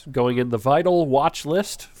this going in the vital watch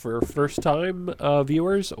list for first-time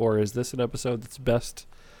viewers, or is this an episode that's best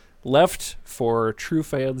left for true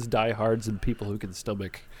fans, diehards, and people who can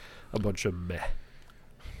stomach a bunch of meh?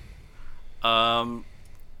 I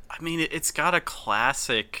mean, it's got a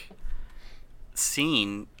classic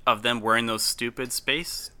scene of them wearing those stupid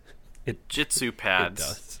space jitsu pads. It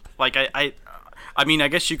does. Like I mean, I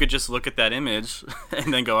guess you could just look at that image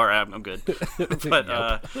and then go, all right, I'm good. But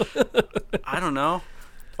I don't know.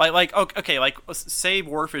 Okay, like say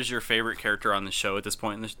Worf is your favorite character on the show at this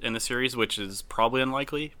point in the series, which is probably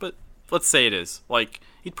unlikely, but let's say it is. Like,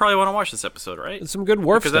 you'd probably want to watch this episode, right? Some good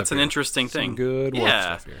Worf because stuff that's an here. interesting thing. Some good Worf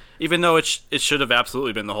stuff here. Even though it should have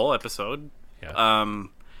absolutely been the whole episode. Yeah.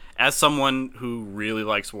 As someone who really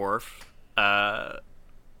likes Worf, I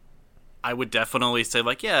would definitely say,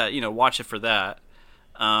 like, watch it for that.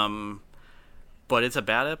 But it's a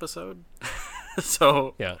bad episode,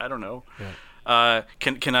 so I don't know. Yeah.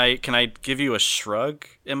 Can I give you a shrug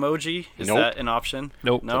emoji? Is that an option?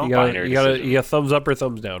 Nope. No. You got thumbs up or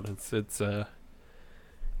thumbs down. It's. I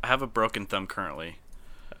have a broken thumb currently.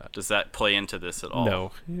 Does that play into this at all?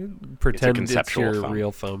 No. Pretend it's your thumb.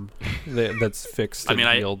 real thumb that's fixed. I mean,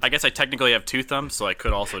 and I guess I technically have two thumbs, so I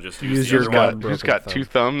could also just Use use the your other gun. one. Who's got two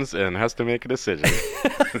thumbs and has to make a decision?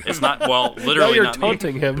 It's not literally now you're not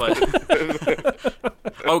taunting me, him. But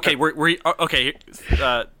okay, okay.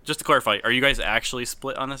 Just to clarify, are you guys actually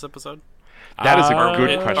split on this episode? That is a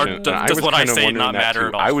good question. Or does what I say not matter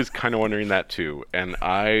at all? I was kind of wondering that too, and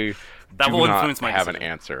I that do will not influence my have an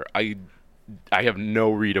decision. answer. I have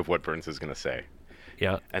no read of what Burns is going to say.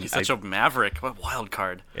 Yeah. And He's such a maverick. What wild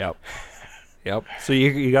card. Yep. So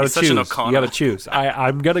you got to He's such an choose. O'Connell. You got to choose.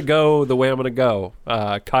 I'm gonna go the way I'm gonna go,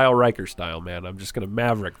 Kyle Riker style, man. I'm just gonna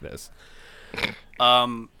maverick this.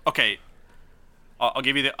 Okay. I'll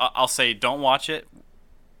give you I'll say don't watch it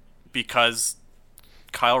because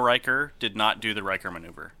Kyle Riker did not do the Riker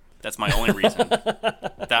maneuver. That's my only reason.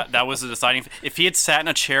 that was the deciding. If he had sat in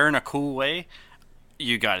a chair in a cool way,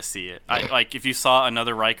 you got to see it. If you saw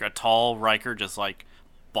another Riker, a tall Riker, just like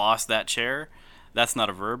boss that chair. That's not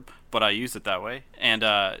a verb, but I used it that way. And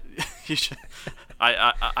you should.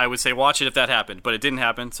 I would say watch it if that happened, but it didn't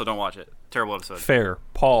happen, so don't watch it. Terrible episode. Fair.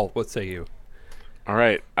 Paul, what say you? All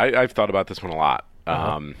right, I've thought about this one a lot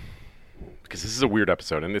because this is a weird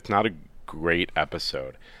episode and it's not a great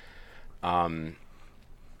episode. And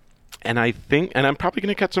I think, and I'm probably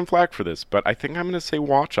going to catch some flack for this, but I think I'm going to say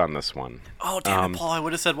watch on this one. Oh, damn it, Paul. I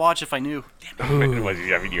would have said watch if I knew. Damn it. Well,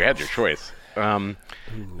 I mean, you had your choice. And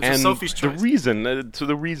Sophie's choice.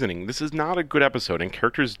 the reasoning, this is not a good episode, and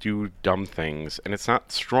characters do dumb things, and it's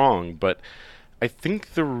not strong, but I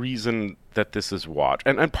think the reason that this is watched,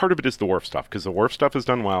 and part of it is the Worf stuff, because the Worf stuff is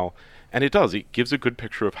done well, and it gives a good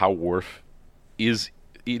picture of how Worf is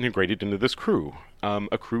integrated into this crew,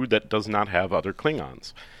 a crew that does not have other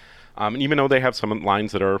Klingons. And even though they have some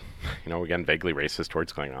lines that are, again, vaguely racist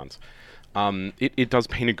towards Klingons, it does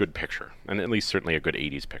paint a good picture, and at least certainly a good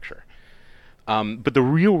 80s picture. But the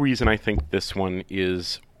real reason I think this one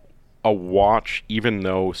is a watch, even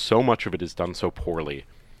though so much of it is done so poorly,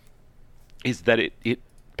 is that it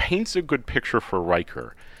paints a good picture for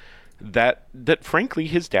Riker that frankly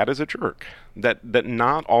his dad is a jerk. That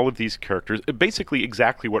not all of these characters, basically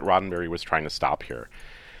exactly what Roddenberry was trying to stop here,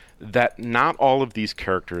 that not all of these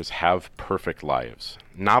characters have perfect lives.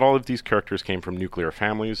 Not all of these characters came from nuclear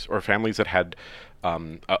families or families that had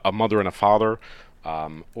a mother and a father,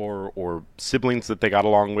 or siblings that they got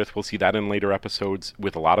along with. We'll see that in later episodes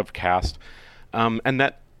with a lot of cast. And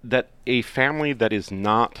that a family that is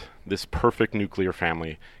not this perfect nuclear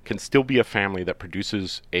family can still be a family that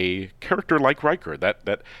produces a character like Riker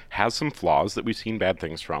that has some flaws that we've seen bad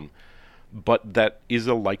things from, but that is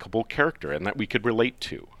a likable character and that we could relate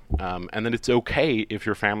to. And that it's okay if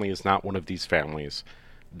your family is not one of these families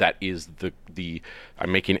that is the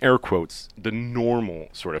I'm making air quotes, the normal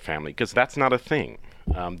sort of family, because that's not a thing.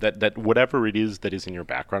 That whatever it is that is in your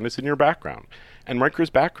background is in your background. And Riker's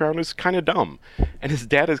background is kind of dumb. And his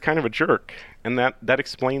dad is kind of a jerk. And that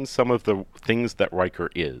explains some of the things that Riker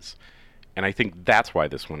is. And I think that's why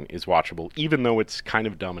this one is watchable, even though it's kind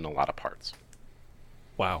of dumb in a lot of parts.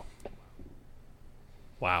 Wow.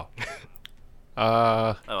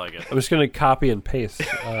 I like it. I'm just going to copy and paste.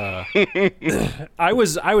 I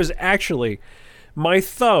was actually... My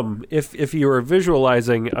thumb, if you were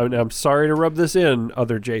visualizing, I'm sorry to rub this in,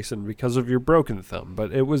 other Jason, because of your broken thumb,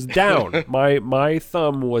 but it was down. My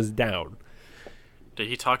thumb was down. Did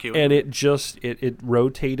he talk you? And it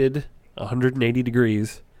rotated 180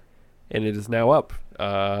 degrees, and it is now up.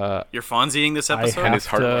 You're Fonzieing this episode? And his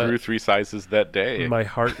heart grew 3 sizes that day. My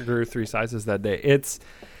heart grew 3 sizes that day. It's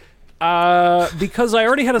because I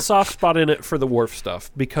already had a soft spot in it for the Worf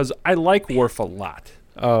stuff, because I like Worf a lot.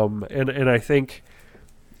 And I think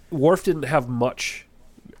Worf didn't have much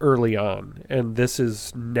early on, and this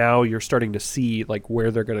is now you're starting to see like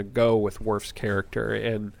where they're going to go with Worf's character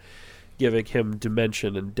and giving him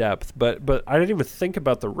dimension and depth. But I didn't even think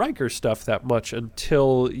about the Riker stuff that much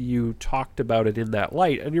until you talked about it in that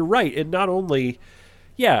light. And you're right. It not only,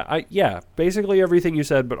 basically everything you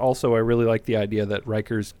said, but also I really like the idea that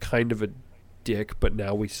Riker's kind of a dick, but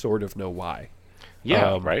now we sort of know why.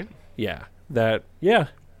 Yeah, right? Yeah.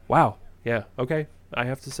 Wow. Yeah. Okay. I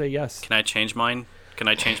have to say yes. Can I change mine? Can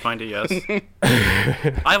I change mine to yes?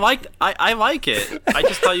 I like it. I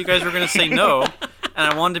just thought you guys were going to say no, and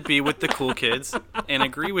I wanted to be with the cool kids and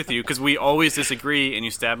agree with you, because we always disagree, and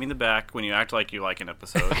you stab me in the back when you act like you like an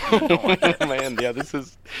episode. And I don't like it. Man, yeah, this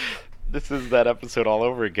is that episode all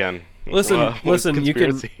over again. Listen, you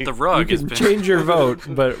can the rug you can change your vote,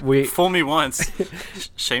 but we fool me once,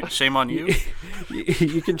 shame on you.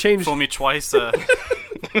 You can change. Fool me twice.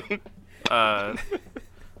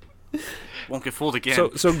 Won't get fooled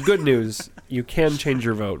again. So good news, you can change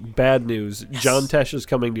your vote. Bad news, yes. John Tesh is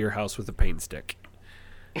coming to your house with a paint stick.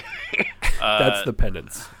 That's the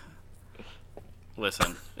penance.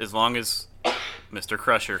 Listen, as long as Mr.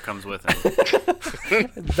 Crusher comes with him.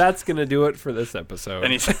 That's going to do it for this episode.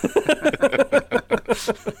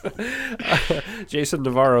 Jason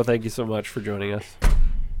Navarro, thank you so much for joining us.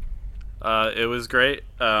 It was great.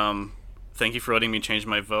 Thank you for letting me change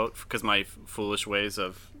my vote, because my foolish ways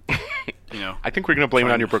of, I think we're going to blame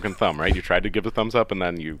it on your broken thumb, right? You tried to give a thumbs up and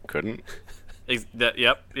then you couldn't.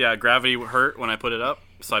 Yep. Yeah, gravity hurt when I put it up,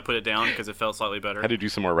 so I put it down because it felt slightly better. Had to do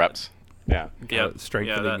some more reps. Yeah.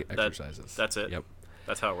 Strengthening exercises. That's it. Yep.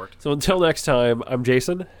 That's how it worked. So until next time, I'm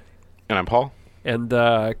Jason. And I'm Paul. And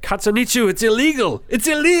Katsunichu, it's illegal! It's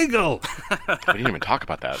illegal! We didn't even talk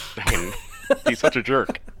about that. I mean, he's such a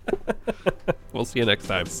jerk. We'll see you next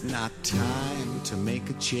time. It's not time to make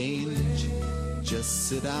a change. Just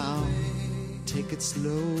sit down, take it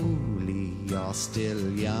slowly. You're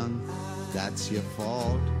still young, that's your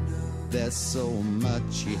fault. There's so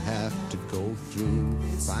much you have to go through.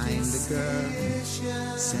 Find a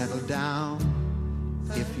girl, settle down.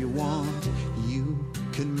 If you want, you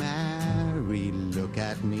can marry. Look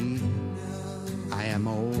at me, I am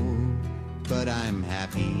old, but I'm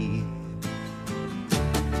happy.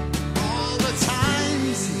 All the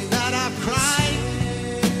times that I've cried,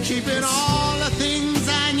 keeping all the things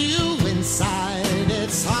I knew inside.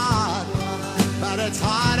 It's hard, but it's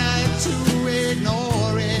harder to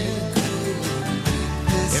ignore it.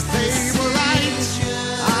 If they were right,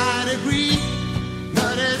 I'd agree,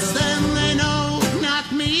 but it's them they know,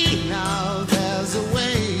 not me. Now there's a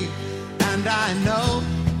way, and I know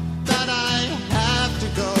that I have to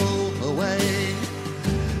go away.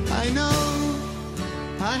 I know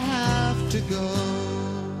I have to go.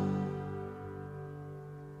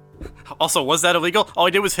 Also, was that illegal? All I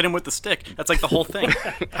did was hit him with the stick. That's like the whole thing.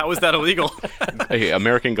 How is that illegal? Hey,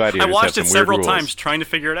 American Gladiators. I watched have it some weird several rules. times trying to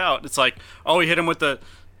figure it out. It's like, oh, he hit him with the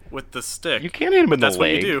stick. You can't hit him in the That's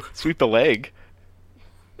leg. what you do. Sweep the leg.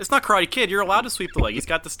 It's not Karate Kid. You're allowed to sweep the leg. He's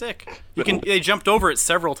got the stick. They jumped over it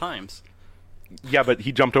several times. Yeah, but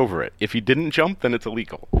he jumped over it. If he didn't jump, then it's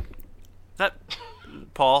illegal.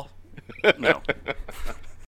 Paul, no.